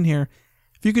down the line here.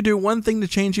 If you could do one thing to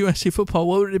change USC football,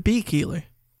 what would it be, Keely?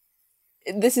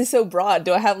 This is so broad.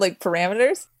 Do I have, like,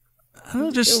 parameters? I don't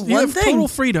know, just you have total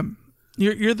freedom.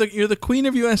 You're the queen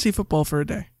of USC football for a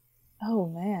day. Oh,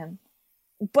 man.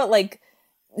 But, like,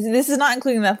 this is not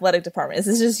including the athletic department. Is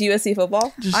this just USC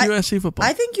football? Just USC football.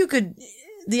 I think you could.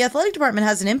 The athletic department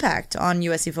has an impact on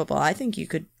USC football. I think you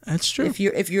could. That's true.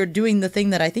 If you're doing the thing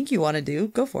that I think you want to do,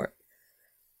 go for it.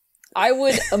 I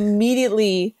would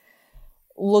immediately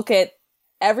look at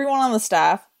everyone on the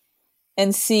staff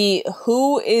and see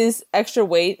who is extra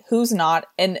weight, who's not,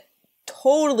 and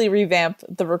totally revamp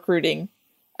the recruiting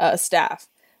staff.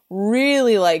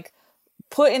 Really, like,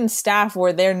 put in staff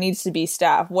where there needs to be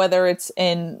staff, whether it's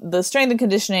in the strength and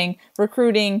conditioning,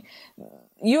 recruiting.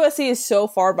 USC is so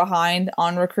far behind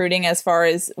on recruiting as far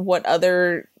as what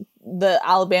the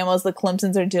Alabamas, the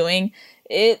Clemsons are doing.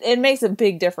 It makes a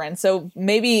big difference. So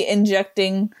maybe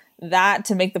injecting that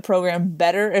to make the program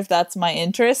better if that's my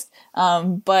interest.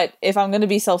 But if I'm going to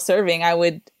be self-serving, I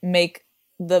would make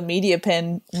the media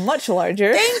pin much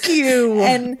larger. Thank you.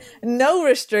 And no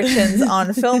restrictions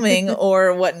on filming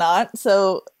or whatnot.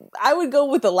 So I would go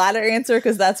with the latter answer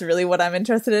because that's really what I'm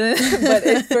interested in. But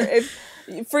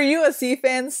if for USC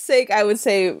fans' sake, I would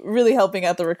say really helping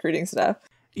out the recruiting staff.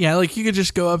 Yeah, like you could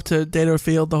just go up to Dato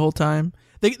Field the whole time.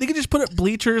 They could just put up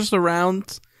bleachers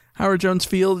around Howard Jones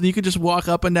Field, and you could just walk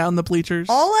up and down the bleachers.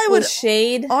 All I would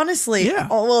shade, honestly, yeah.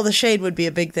 Well, the shade would be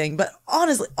a big thing, but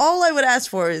honestly, all I would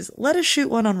ask for is let us shoot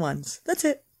one-on-ones. That's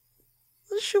it.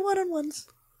 Let's shoot one-on-ones.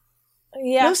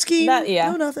 Yeah, no scheme,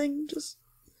 no nothing. Just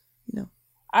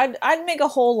I'd make a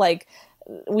whole like.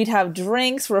 We'd have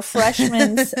drinks,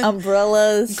 refreshments,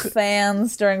 umbrellas,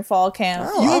 fans during fall camp.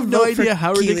 You have no idea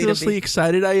how ridiculously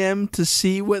excited I am to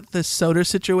see what the soda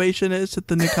situation is at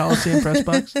the New Coliseum press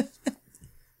box.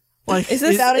 Like, is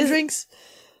this fountain drinks?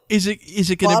 Is it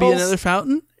going to be another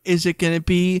fountain? Is it going to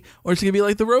be, or is it going to be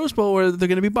like the Rose Bowl where they're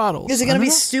going to be bottles? Is it going to be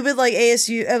stupid like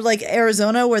ASU, like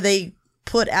Arizona, where they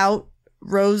put out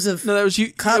rows of No, that was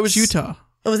cups? That was Utah.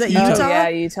 Oh, was that Utah? Oh, yeah,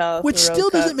 Utah. Which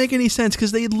still doesn't make any sense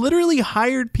because they literally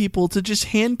hired people to just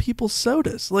hand people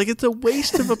sodas. Like, it's a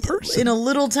waste of a person. In a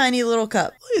little tiny little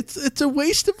cup. It's a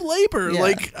waste of labor. Yeah.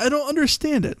 Like, I don't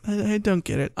understand it. I don't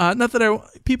get it. Not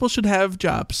that people should have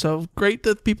jobs. So great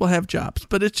that people have jobs.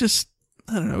 But it's just,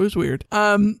 I don't know. It was weird.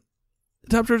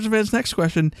 Top Georgia fans, next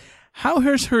question. How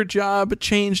has her job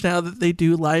changed now that they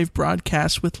do live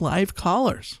broadcasts with live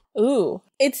callers? Ooh,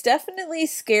 it's definitely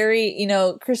scary. You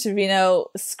know, Chris Trevino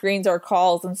screens our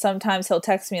calls, and sometimes he'll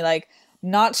text me like,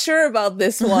 not sure about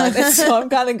this one. And so I'm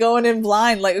kind of going in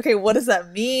blind, like, okay, what does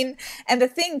that mean? And the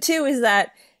thing, too, is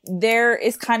that there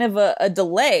is kind of a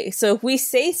delay. So if we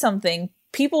say something,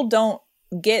 people don't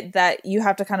get that you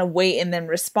have to kind of wait and then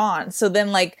respond. So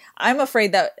then, like, I'm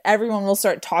afraid that everyone will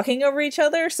start talking over each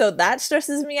other. So that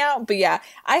stresses me out. But yeah,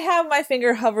 I have my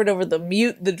finger hovered over the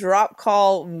mute, the drop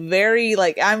call, very,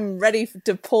 like, I'm ready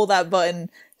to pull that button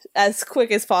as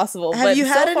quick as possible. Have you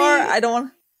had so far, any? I don't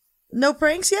want. No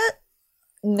pranks yet?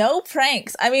 No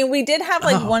pranks. I mean, we did have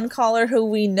like one caller who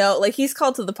we know, like he's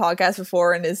called to the podcast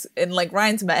before and like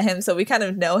Ryan's met him. So we kind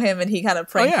of know him and he kind of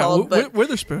prank called. But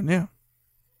Witherspoon, yeah.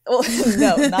 Well,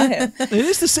 no, not him.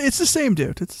 It's the same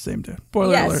dude. It's the same dude.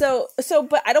 Spoiler alert. So,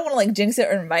 but I don't want to like jinx it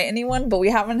or invite anyone, but we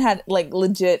haven't had like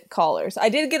legit callers. I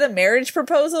did get a marriage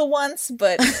proposal once,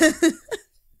 but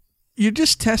you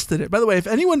just tested it. By the way, if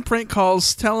anyone prank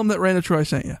calls, tell them that Raina Troy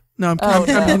sent you. No, I'm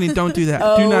kidding. Don't do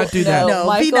that. Do not do that. No,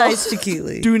 Michael. be nice to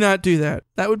Keely. Do not do that.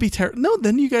 That would be terrible. No,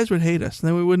 then you guys would hate us.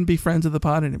 Then we wouldn't be friends of the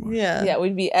pod anymore. Yeah,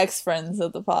 we'd be ex-friends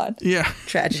of the pod. Yeah.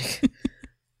 Tragic.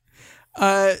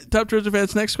 Top Georgia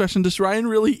fans, next question. Does Ryan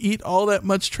really eat all that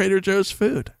much Trader Joe's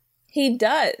food? He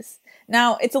does.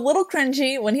 Now, it's a little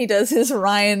cringy when he does his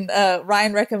Ryan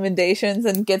recommendations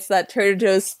and gets that Trader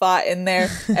Joe's spot in there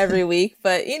every week.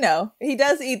 But, you know, he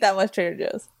does eat that much Trader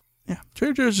Joe's. Yeah,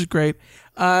 Trader Joe's is great.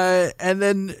 And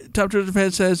then Top Georgia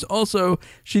fan says, also,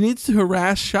 she needs to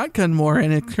harass Shotgun more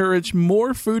and encourage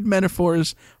more food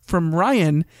metaphors from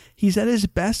Ryan. He's at his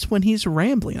best when he's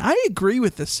rambling. I agree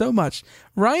with this so much.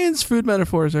 Ryan's food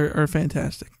metaphors are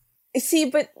fantastic. See,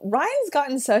 but Ryan's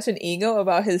gotten such an ego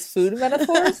about his food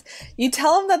metaphors. You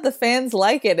tell him that the fans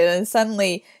like it, and then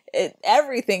suddenly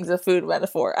everything's a food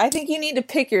metaphor. I think you need to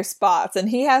pick your spots, and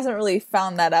he hasn't really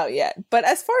found that out yet. But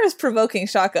as far as provoking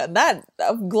Shotgun, that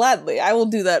gladly, I will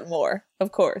do that more,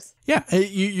 of course. Yeah,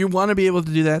 you want to be able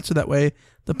to do that so that way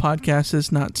the podcast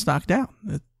is not stock down.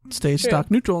 It stays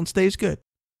stock neutral and stays good.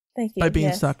 Thank you. By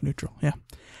being stock neutral, yeah.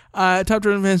 Top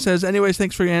Jordan fan says, anyways,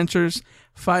 thanks for your answers.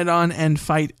 Fight on and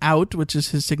fight out, which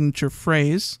is his signature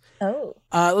phrase. Oh.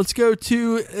 Let's go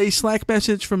to a Slack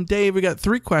message from Dave. We got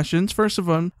 3 questions. First of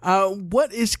all,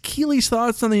 what is Keely's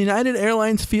thoughts on the United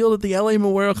Airlines field at the LA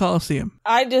Memorial Coliseum?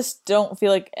 I just don't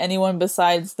feel like anyone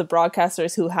besides the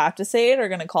broadcasters who have to say it are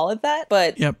going to call it that.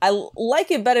 But I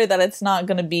like it better that it's not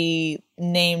going to be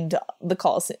named the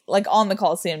Coliseum, like on the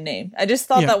Coliseum name. I just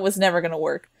thought that was never going to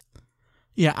work.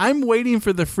 Yeah, I'm waiting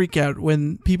for the freak out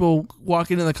when people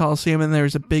walk into the Coliseum and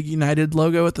there's a big United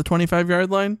logo at the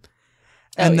 25-yard line.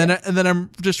 And then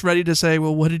I'm just ready to say,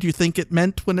 well, what did you think it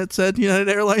meant when it said United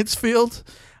Airlines Field?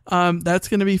 That's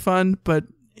going to be fun. But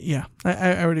yeah,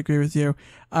 I would agree with you.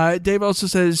 Dave also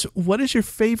says, what is your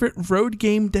favorite road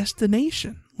game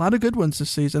destination? A lot of good ones this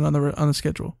season on the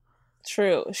schedule.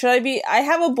 True. I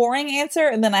have a boring answer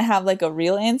and then I have like a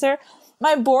real answer.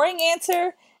 My boring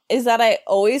answer is that I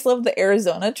always love the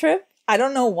Arizona trip. I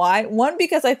don't know why. One,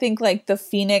 because I think like the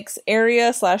Phoenix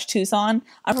area / Tucson.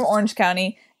 I'm from Orange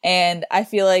County and I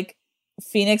feel like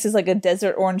Phoenix is like a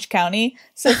desert Orange County.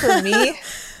 So for me...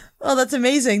 Oh, that's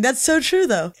amazing. That's so true,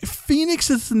 though. Phoenix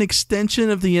is an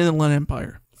extension of the Inland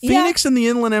Empire. Phoenix and the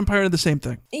Inland Empire are the same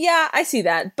thing. Yeah, I see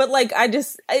that. But like,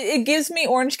 it gives me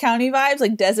Orange County vibes,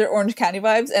 like desert Orange County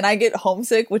vibes. And I get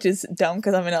homesick, which is dumb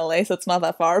because I'm in LA, so it's not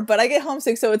that far. But I get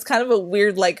homesick, so it's kind of a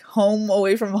weird, like, home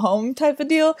away from home type of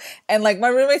deal. And like, my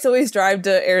roommates always drive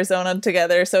to Arizona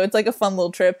together. So it's like a fun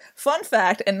little trip. Fun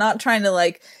fact, and not trying to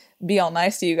like be all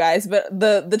nice to you guys, but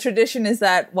the tradition is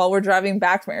that while we're driving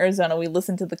back from Arizona, we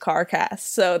listen to the CarCast.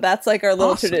 So that's like our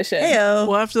little tradition. Heyo.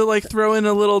 We'll have to like throw in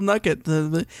a little nugget.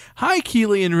 Hi,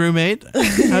 Keely and roommate.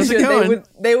 How's it going?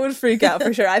 They would freak out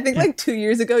for sure. I think like 2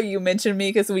 years ago you mentioned me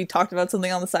because we talked about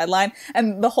something on the sideline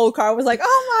and the whole car was like,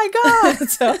 oh my God.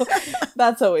 So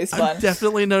that's always fun. I'm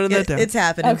definitely noting that down. It's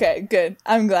happening. Okay, good.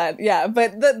 I'm glad. Yeah,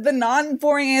 but the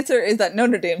non-boring answer is that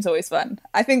Notre Dame's always fun.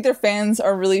 I think their fans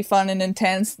are really fun and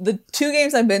intense. The 2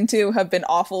 games I've been to have been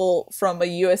awful from a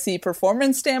USC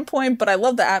performance standpoint, but I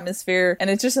love the atmosphere and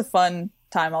it's just a fun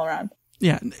time all around.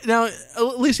 Yeah. Now,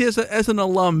 Alicia, as an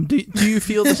alum, do you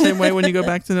feel the same way when you go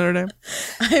back to Notre Dame?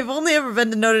 I've only ever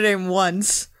been to Notre Dame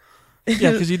once.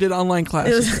 Yeah, because you did online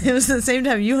classes. It was the same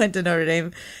time you went to Notre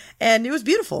Dame, and it was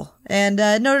beautiful. And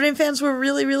Notre Dame fans were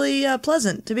really, really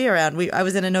pleasant to be around. I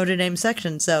was in a Notre Dame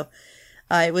section, so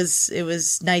it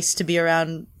was nice to be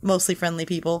around mostly friendly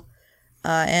people.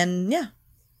 And yeah,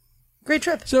 great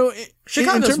trip. So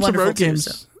Chicago's in terms of road too, games,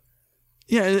 so.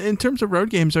 Yeah, in terms of road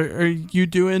games, are you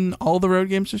doing all the road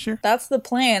games this year? That's the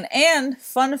plan. And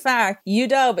fun fact,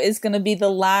 UW is going to be the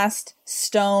last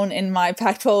stone in my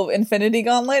Pac-12 Infinity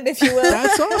Gauntlet, if you will.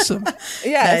 That's awesome.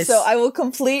 Yeah, Nice. So I will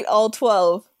complete all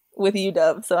 12 with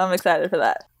UW. So I'm excited for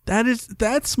that.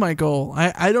 That's my goal.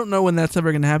 I don't know when that's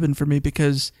ever going to happen for me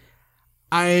because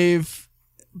I've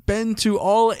been to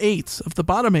all 8 of the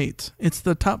bottom 8. It's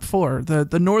the top 4,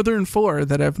 the northern 4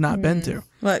 that I've not been to.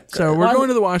 So we're going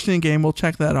to the Washington game. We'll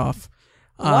check that off.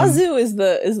 Wazoo is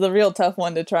the real tough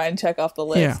one to try and check off the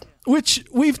list. Yeah, which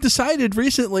we've decided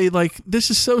recently, like, this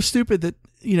is so stupid that,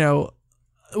 you know,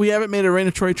 we haven't made a Rain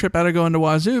of Troy trip out of going to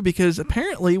Wazoo because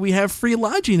apparently we have free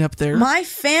lodging up there. My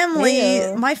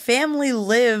family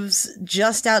lives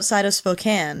just outside of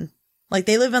Spokane. Like,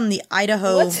 they live on the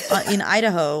Idaho, in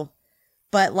Idaho.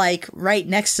 But like right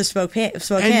next to Spokane.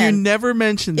 And you never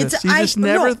mentioned this.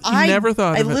 Never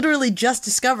thought of it. I literally just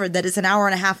discovered that it's an hour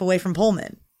and a half away from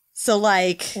Pullman. So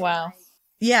like, wow.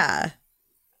 Yeah.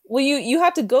 Well, you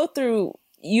have to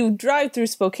you drive through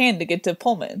Spokane to get to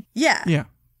Pullman. Yeah. Yeah.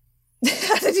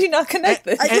 How did you not connect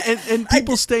this? And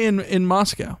people stay in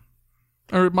Moscow.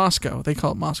 Or Moscow. They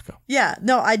call it Moscow. Yeah.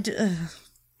 No,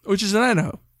 which is in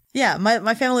Idaho. Yeah.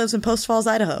 My family lives in Post Falls,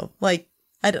 Idaho. Like,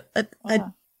 I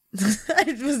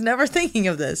was never thinking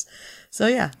of this. So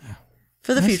yeah,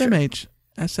 for the future.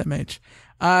 SMH.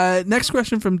 Next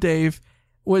question from Dave.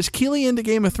 Was Keely into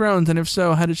Game of Thrones? And if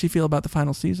so, how did she feel about the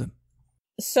final season?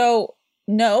 So,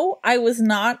 no, I was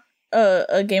not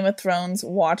a Game of Thrones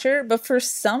watcher, but for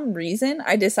some reason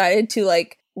I decided to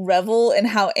like revel in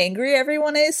how angry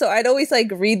everyone is. So I'd always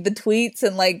like read the tweets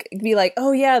and like be like,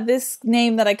 oh yeah, this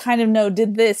name that I kind of know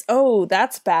did this. Oh,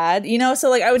 that's bad. You know, so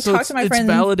like I would talk to my friends.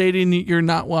 It's validating you're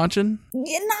not watching?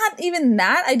 Yeah, not even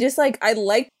that. I just like, I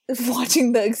like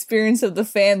watching the experience of the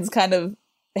fans kind of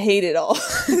hate it all.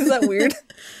 Is that weird?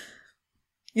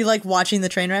 You like watching the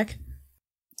train wreck?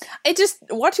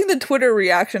 Watching the Twitter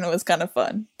reaction was kind of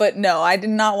fun. But no, I did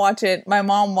not watch it. My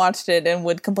mom watched it and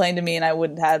would complain to me and I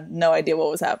would have no idea what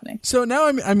was happening. So now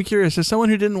I'm curious, as someone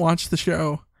who didn't watch the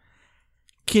show,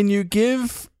 can you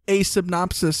give a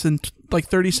synopsis in like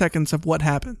 30 seconds of what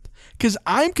happened? Because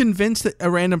I'm convinced that a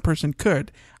random person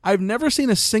could. I've never seen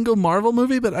a single Marvel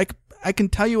movie, but I can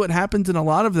tell you what happens in a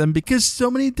lot of them because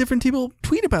so many different people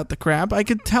tweet about the crap. I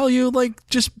could tell you, like,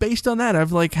 just based on that,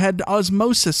 I've like had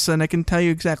osmosis and I can tell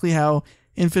you exactly how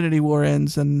Infinity War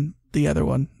ends and the other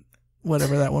one,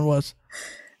 whatever that one was.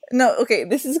 No, okay,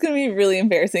 this is going to be really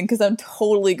embarrassing because I'm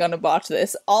totally going to botch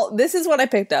this. This is what I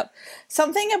picked up.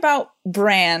 Something about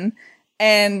Bran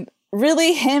and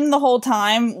really him the whole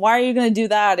time. Why are you going to do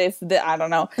that I don't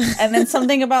know. And then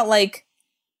something about like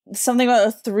something about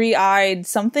a three-eyed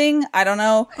something. I don't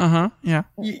know. Yeah.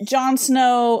 Jon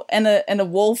Snow and a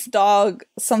wolf dog.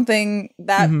 Something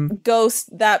that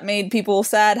ghost that made people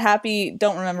sad, happy.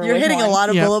 Don't remember. You're which hitting one. a lot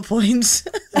of bullet points.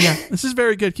 Yeah, this is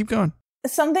very good. Keep going.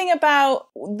 Something about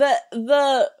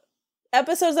the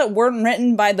episodes that weren't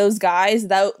written by those guys.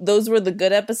 Those were the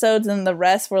good episodes, and the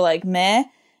rest were like meh.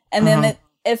 And then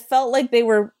it felt like they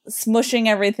were smushing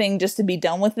everything just to be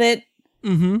done with it.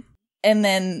 Mm-hmm. And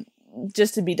then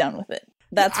just to be done with it.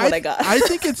 That's what I got. I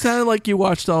think it sounded like you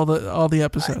watched all the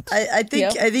episodes. I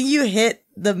think you hit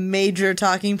the major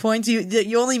talking points.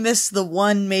 You only missed the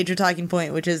one major talking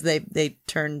point, which is they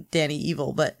turned Danny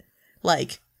evil. But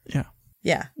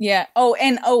yeah. Oh,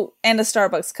 and a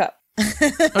Starbucks cup.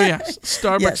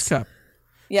 Starbucks cup.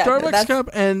 Yeah, Starbucks cup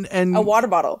and a water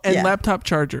bottle and laptop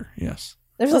charger. Yes.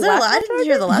 There's I didn't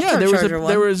hear the laptop charger one.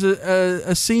 There was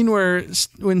a scene where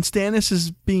when Stannis is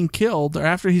being killed, or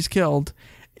after he's killed,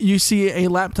 you see a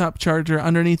laptop charger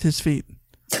underneath his feet.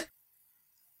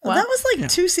 Well, that was like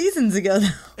 2 seasons ago, though.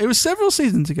 It was several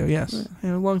seasons ago, yes. A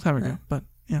long time ago. But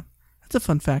yeah, that's a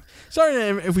fun fact. Sorry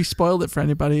if we spoiled it for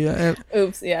anybody.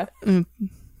 Oops, yeah. You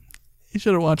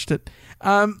should have watched it.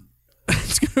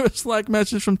 Let's go to a Slack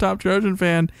message from Top Trojan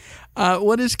Fan.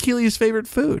 What is Keely's favorite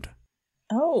food?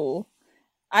 Oh,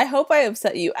 I hope I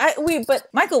upset you. But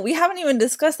Michael, we haven't even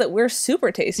discussed that we're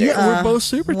super tasters. Yeah, we're both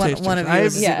super tasters. One of you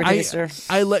is a super taster.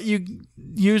 I let you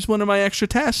use one of my extra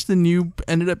tests, and you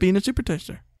ended up being a super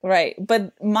taster. Right,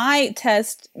 but my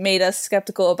test made us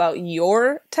skeptical about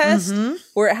your test,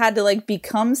 where it had to like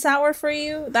become sour for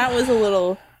you. That was a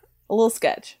little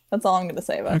sketch. That's all I'm going to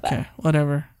say about that. Okay,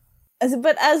 whatever.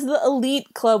 But as the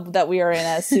elite club that we are in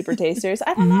as super tasters,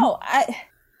 I don't know.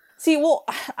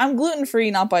 I'm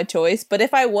gluten-free, not by choice, but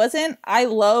if I wasn't, I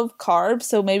love carbs,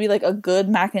 so maybe like a good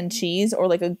mac and cheese or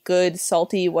like a good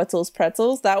salty Wetzel's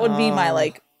pretzels, that would be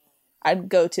my I'd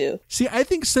go to. See, I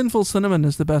think Sinful Cinnamon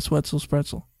is the best Wetzel's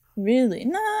pretzel. Really?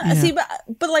 Nah. Yeah. See,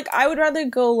 but like I would rather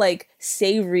go like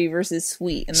savory versus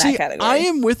sweet in that category. I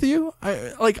am with you.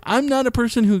 I'm not a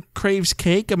person who craves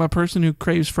cake. I'm a person who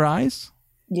craves fries.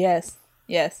 Yes.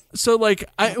 So like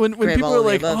when people are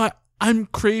like, I'm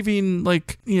craving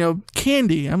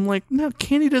candy. I'm like, no,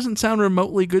 candy doesn't sound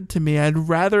remotely good to me. I'd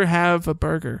rather have a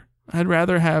burger. I'd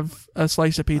rather have a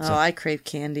slice of pizza. Oh, I crave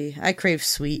candy. I crave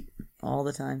sweet all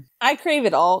the time. I crave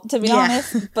it all, to be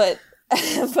honest, but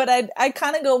I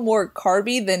kind of go more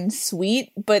carby than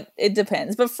sweet, but it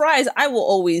depends. But fries, I will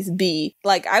always be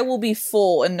like, I will be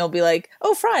full and they'll be like,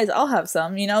 oh, fries, I'll have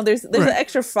some. There's an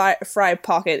extra fry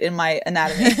pocket in my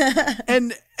anatomy.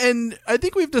 And I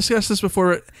think we've discussed this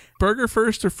before. Burger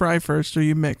first or fry first, or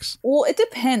you mix? Well, it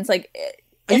depends. Like,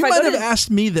 you might have asked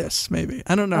me this, maybe.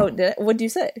 I don't know. Oh, what do you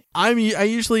say? I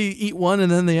usually eat one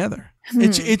and then the other.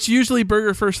 It's usually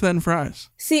burger first, then fries.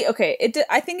 See, okay,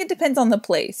 I think it depends on the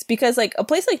place, because like a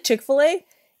place like Chick-fil-A,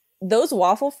 those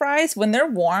waffle fries, when they're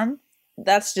warm,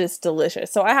 that's just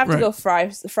delicious. So I have to go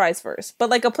fries first.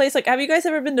 But like a place like, have you guys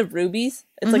ever been to Ruby's?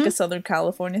 It's like a Southern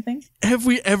California thing. Have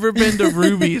we ever been to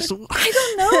Ruby's? I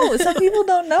don't know. Some people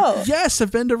don't know. Yes,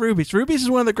 I've been to Ruby's. Ruby's is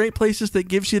one of the great places that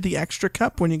gives you the extra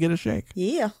cup when you get a shake.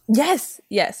 Yeah. Yes.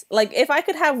 Like if I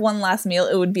could have one last meal,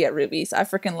 it would be at Ruby's. I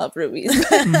freaking love Ruby's.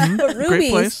 But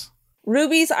Great place.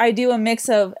 Ruby's, I do a mix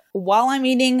of while I'm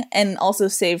eating and also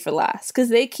save for last, because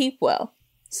they keep well.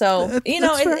 So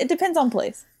it depends on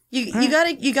place. You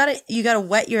gotta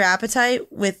whet your appetite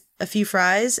with a few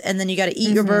fries, and then you gotta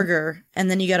eat your burger,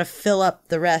 and then you gotta fill up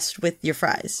the rest with your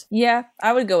fries. Yeah,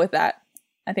 I would go with that.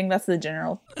 I think that's the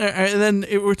general. And then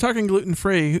we're talking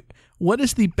gluten-free. What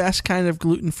is the best kind of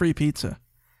gluten-free pizza?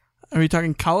 Are we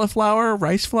talking cauliflower,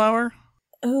 rice flour?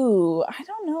 Ooh, I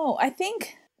don't know. I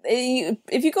think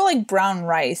if you go like brown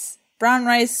rice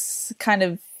kind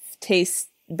of tastes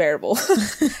bearable.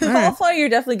 Cauliflower, you're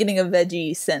definitely getting a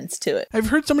veggie sense to it. I've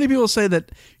heard so many people say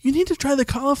that you need to try the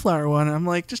cauliflower one. I'm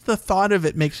like, just the thought of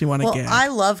it makes me want to gag. I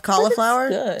love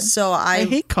cauliflower, so I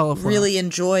hate cauliflower. Really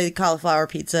enjoy cauliflower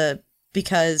pizza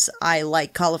because I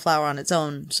like cauliflower on its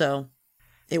own, so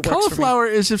it works cauliflower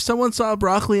for me. Is if someone saw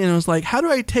broccoli and was like, how do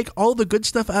I take all the good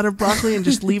stuff out of broccoli and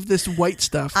just leave this white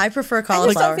stuff? I prefer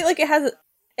cauliflower. I just don't feel like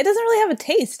it doesn't really have a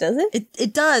taste, does it?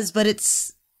 It does, but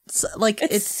it's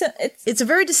a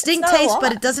very distinct taste,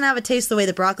 but it doesn't have a taste the way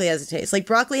that broccoli has a taste. Like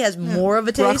broccoli has more of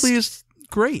a taste. Broccoli is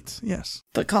great, yes.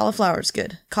 But cauliflower is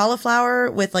good.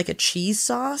 Cauliflower with like a cheese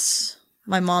sauce.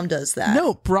 My mom does that.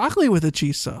 No, broccoli with a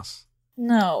cheese sauce.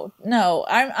 No.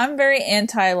 I'm very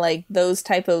anti like those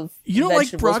type of. You don't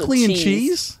like broccoli and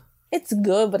cheese? It's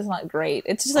good, but it's not great.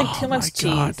 It's just like too much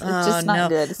cheese. It's just not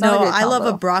good. It's not a good I love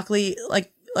combo. a broccoli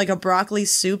like like a broccoli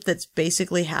soup that's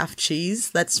basically half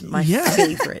cheese. That's my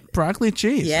favorite. Broccoli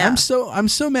cheese. Yeah. I'm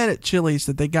so mad at Chili's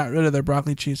that they got rid of their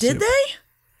broccoli cheese soup. Did they?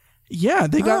 Yeah,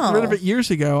 they got rid of it years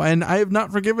ago, and I have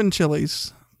not forgiven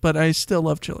Chili's, but I still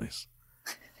love Chili's.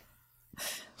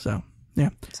 So, yeah.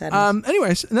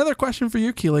 Anyways, another question for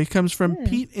you, Keely, comes from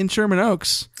Pete in Sherman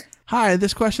Oaks. Hi,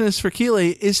 this question is for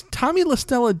Keely. Is Tommy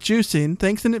LaStella juicing?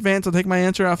 Thanks in advance. I'll take my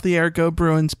answer off the air. Go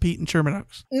Bruins, Pete in Sherman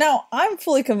Oaks. Now, I'm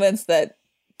fully convinced that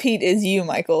Pete is you,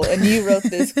 Michael, and you wrote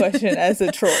this question as a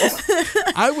troll.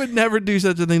 I would never do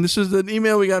such a thing. This was an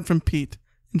email we got from Pete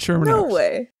in Sherman Oaks. No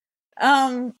way.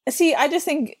 See, I just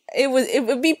think it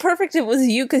would be perfect if it was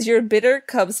you because you're a bitter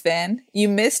Cubs fan. You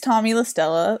miss Tommy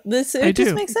LaStella. It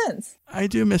just makes sense. I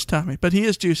do miss Tommy, but he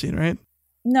is juicing, right?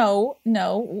 No.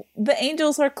 The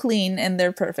Angels are clean and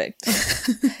they're perfect.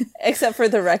 Except for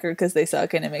the record because they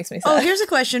suck and it makes me sad. Oh, here's a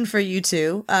question for you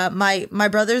two. My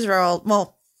brothers are all,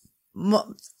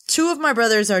 two of my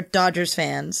brothers are Dodgers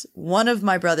fans. One of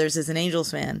my brothers is an Angels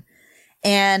fan.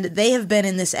 And they have been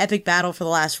in this epic battle for the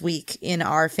last week in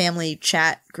our family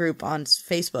chat group on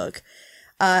Facebook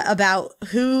about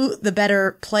who the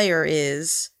better player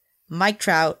is, Mike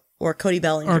Trout or Cody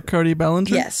Bellinger. Or Cody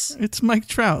Bellinger? Yes. It's Mike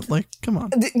Trout. Like, come on.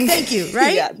 Thank you,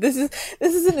 right? Yeah, this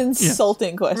is an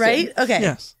insulting question. Right? Okay.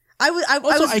 Yes. I was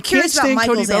can't curious about stand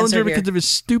Michael's Cody Bellinger answer because here. of his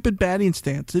stupid batting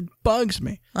stance. It bugs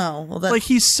me. Oh, well, like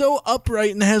he's so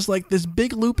upright and has like this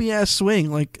big loopy ass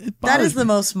swing. Like it bothers that is the me.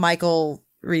 most Michael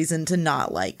reason to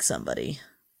not like somebody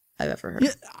I've ever heard.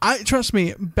 Yeah, trust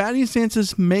me, batting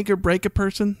stances make or break a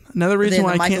person. Another reason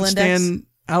why I can't stand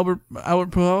Albert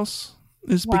Pujols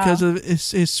is because of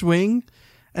his swing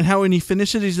and how when he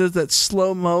finishes, he does that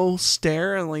slow-mo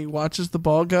stare and like watches the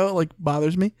ball go. Like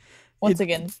bothers me. Once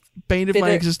again, bane of my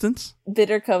existence.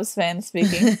 Bitter Cubs fan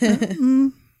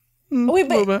speaking. Wait,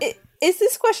 but is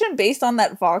this question based on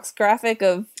that Vox graphic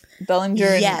of Bellinger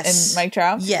and Mike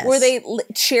Trout? Yes. Where they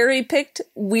cherry picked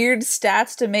weird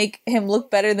stats to make him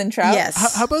look better than Trout?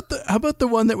 Yes. How about the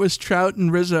one that was Trout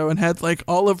and Rizzo and had like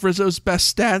all of Rizzo's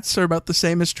best stats are about the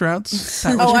same as Trout's?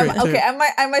 That was great too. Okay.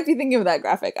 I might be thinking of that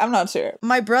graphic. I'm not sure.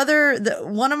 My brother,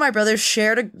 one of my brothers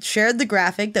shared the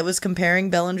graphic that was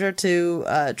comparing Bellinger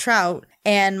to Trout,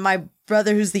 and my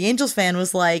brother, who's the Angels fan,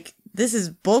 was like, "This is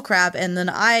bullcrap." And then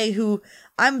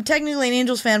I'm technically an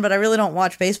Angels fan, but I really don't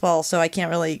watch baseball, so I can't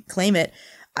really claim it.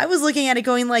 I was looking at it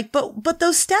going like, but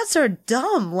those stats are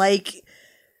dumb. Like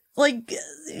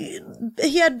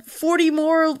he had 40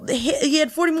 more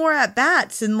at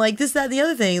bats and like this, that, and the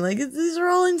other thing. Like these are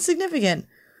all insignificant.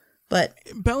 But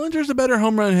Bellinger's a better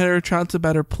home run hitter, Trout's a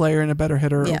better player and a better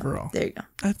hitter overall. There you go.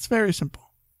 That's very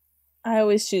simple. I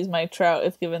always choose Mike Trout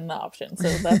if given the option, so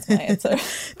that's my answer.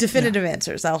 Definitive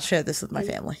answers. I'll share this with my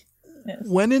family. Yes.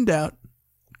 When in doubt,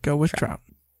 go with Trout.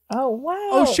 Oh, wow.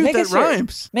 Oh, shoot, that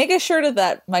rhymes. Make a shirt of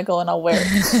that, Michael, and I'll wear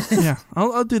it. Yeah,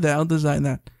 I'll do that. I'll design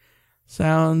that.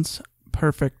 Sounds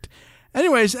perfect.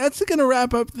 Anyways, that's going to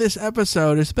wrap up this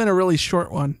episode. It's been a really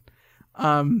short one.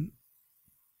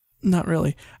 Not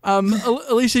really.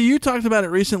 Alicia, you talked about it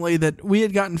recently that we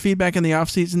had gotten feedback in the off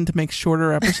season to make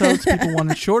shorter episodes. People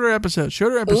wanted shorter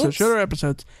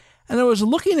episodes. And I was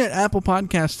looking at Apple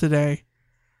Podcasts today.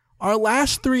 Our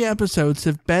last 3 episodes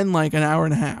have been like an hour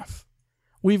and a half.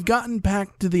 We've gotten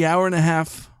back to the hour and a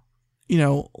half,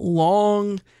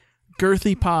 long,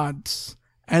 girthy pods.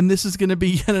 And this is going to be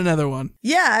yet another one.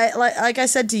 Yeah, like I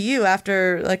said to you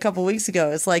after a couple weeks ago,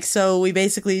 it's like, so we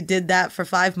basically did that for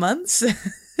 5 months.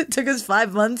 It took us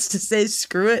 5 months to say,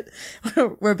 screw it.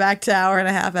 We're back to hour and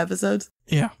a half episodes.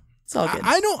 Yeah. It's all good.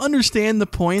 I don't understand the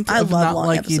point of not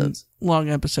liking long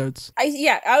episodes. I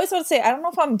was about to say, I don't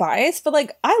know if I'm biased, but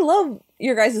like, I love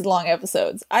your guys' long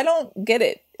episodes. I don't get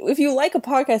it. If you like a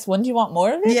podcast, wouldn't you want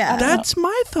more of it? Yeah. That's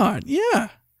my thought. Yeah.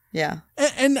 Yeah.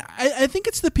 And I think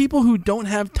it's the people who don't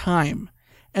have time.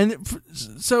 And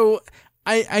so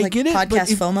I like get it.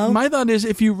 Podcast FOMO? My thought is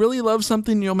if you really love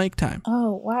something, you'll make time.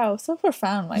 Oh, wow. So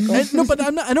profound, Michael. No, but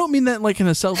I don't mean that like in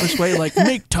a selfish way, like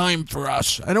make time for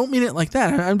us. I don't mean it like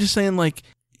that. I'm just saying like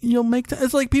you'll make time.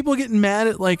 It's like people getting mad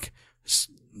at like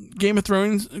Game of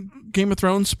Thrones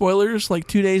spoilers like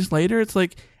 2 days later. It's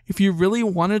like, if you really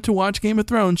wanted to watch Game of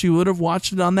Thrones, you would have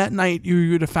watched it on that night.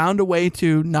 You would have found a way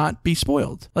to not be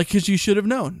spoiled. Like, because you should have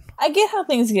known. I get how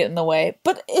things get in the way,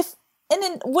 but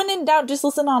when in doubt, just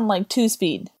listen on like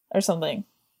 2-speed or something.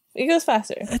 It goes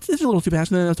faster. It's a little too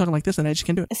fast. And then I was talking like this and I just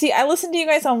can't do it. See, I listen to you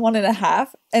guys on 1.5.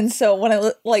 And so when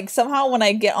when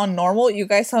I get on normal, you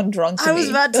guys sound drunk to me. I was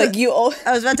about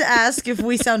to ask if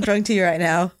we sound drunk to you right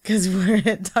now because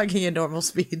we're talking at normal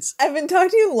speeds. I've been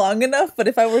talking to you long enough, but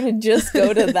if I were to just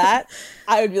go to that,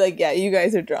 I would be like, yeah, you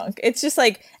guys are drunk. It's just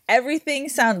like everything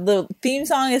sound. The theme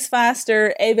song is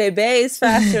faster. Hey baby is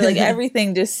faster. Like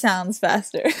everything just sounds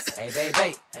faster. Hey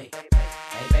baby, hey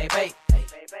baby, hey baby.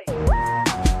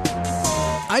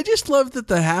 I just love that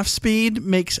the half speed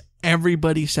makes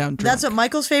everybody sound drunk. That's what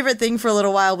Michael's favorite thing for a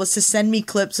little while was to send me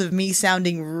clips of me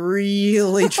sounding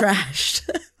really trashed.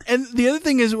 And the other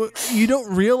thing is, you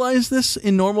don't realize this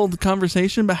in normal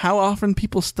conversation, but how often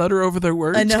people stutter over their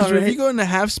words. I know, right? If you go into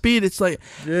half speed, it's like,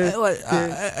 every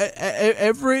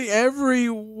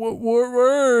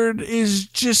word is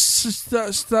just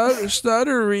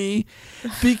stuttery,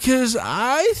 because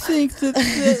I think that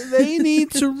they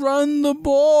need to run the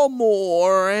ball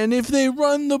more, and if they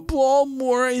run the ball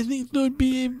more, I think there would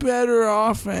be a better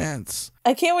offense.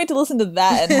 I can't wait to listen to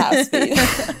that in half speed.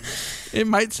 It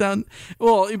might sound,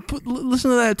 well,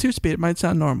 listen to that at 2-speed. It might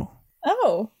sound normal.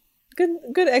 Oh,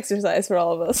 good exercise for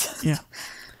all of us. Yeah.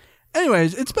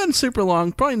 Anyways, it's been super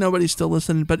long. Probably nobody's still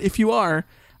listening, but if you are,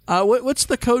 what's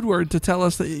the code word to tell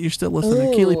us that you're still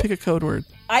listening? Keely, pick a code word.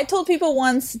 I told people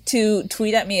once to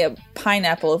tweet at me a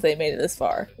pineapple if they made it this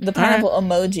far. The pineapple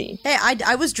emoji. Hey,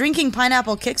 I was drinking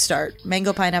pineapple kickstart,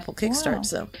 mango pineapple kickstart,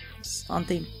 so it's on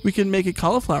theme. We can make it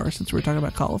cauliflower since we're talking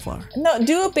about cauliflower. No,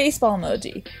 do a baseball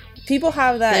emoji. People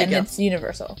have that, and it's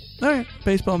universal. All right,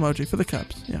 baseball emoji for the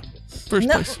Cubs. Yeah, first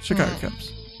place, Chicago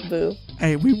Cubs. Boo.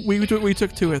 Hey, we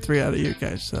took 2 or 3 out of you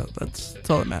guys, so that's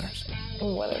all that matters.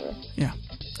 Whatever. Yeah.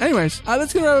 Anyways,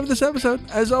 that's going to wrap up this episode.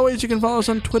 As always, you can follow us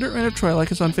on Twitter, Reign of Troy.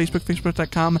 Like us on Facebook,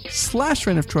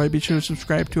 facebook.com/Reign of Troy. Be sure to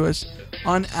subscribe to us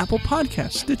on Apple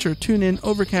Podcasts, Stitcher, TuneIn,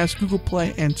 Overcast, Google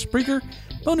Play, and Spreaker.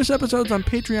 Bonus episodes on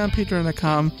Patreon,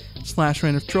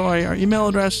 patreon.com/Reign of Troy. Our email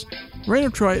address,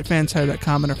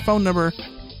 reignoftroy@fanside.com, and our phone number,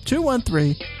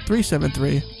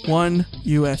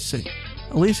 213-373-1USC.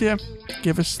 Alicia,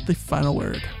 give us the final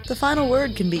word. The final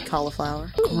word can be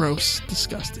cauliflower. Gross,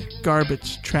 disgusting,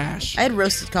 garbage, trash. I had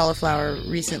roasted cauliflower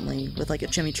recently with like a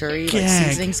chimichurri, like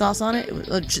seasoning sauce on it,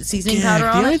 seasoning powder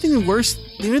on it. The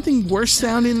only thing worse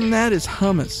sounding than that is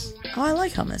hummus. Oh, I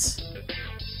like hummus.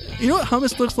 You know what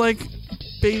hummus looks like?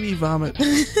 Baby vomit.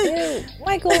 Ew,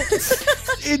 Michael.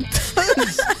 It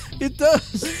does. It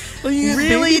does. Like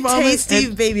really tasty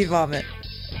baby vomit.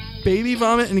 Baby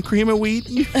vomit and cream of wheat.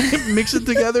 You mix it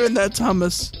together and that's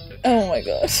hummus. Oh my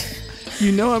gosh.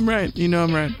 You know I'm right. Oh,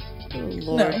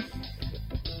 Lord. No.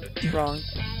 Wrong.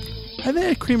 I haven't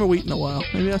had cream of wheat in a while.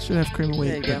 Maybe I should have cream of wheat.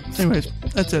 There you go. Anyways,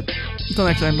 that's it. Until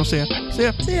next time, we'll see ya. See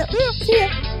ya. See ya. See ya. See ya.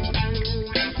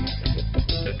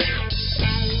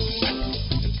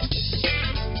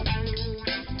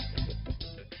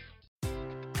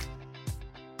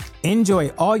 Enjoy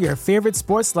all your favorite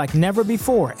sports like never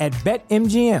before at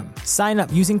BetMGM. Sign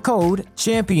up using code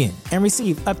CHAMPION and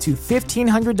receive up to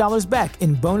 $1,500 back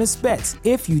in bonus bets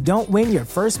if you don't win your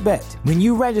first bet. When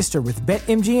you register with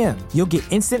BetMGM, you'll get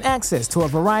instant access to a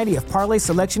variety of parlay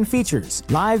selection features,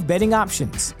 live betting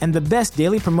options, and the best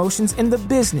daily promotions in the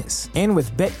business. And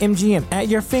with BetMGM at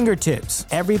your fingertips,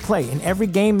 every play and every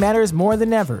game matters more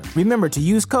than ever. Remember to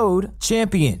use code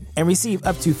CHAMPION and receive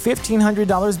up to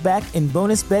 $1,500 back in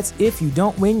bonus bets if you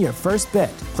don't win your first bet.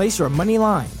 Place your money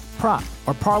line, prop,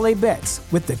 or parlay bets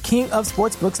with the king of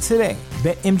sportsbooks today.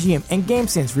 BetMGM and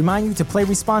GameSense remind you to play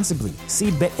responsibly. See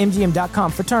BetMGM.com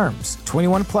for terms.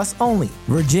 21 plus only.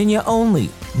 Virginia only.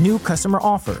 New customer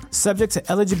offer. Subject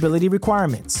to eligibility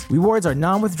requirements. Rewards are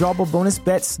non-withdrawable bonus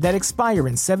bets that expire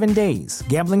in 7 days.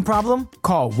 Gambling problem?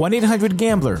 Call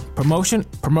 1-800-GAMBLER.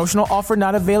 Promotional offer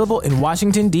not available in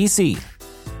Washington, D.C.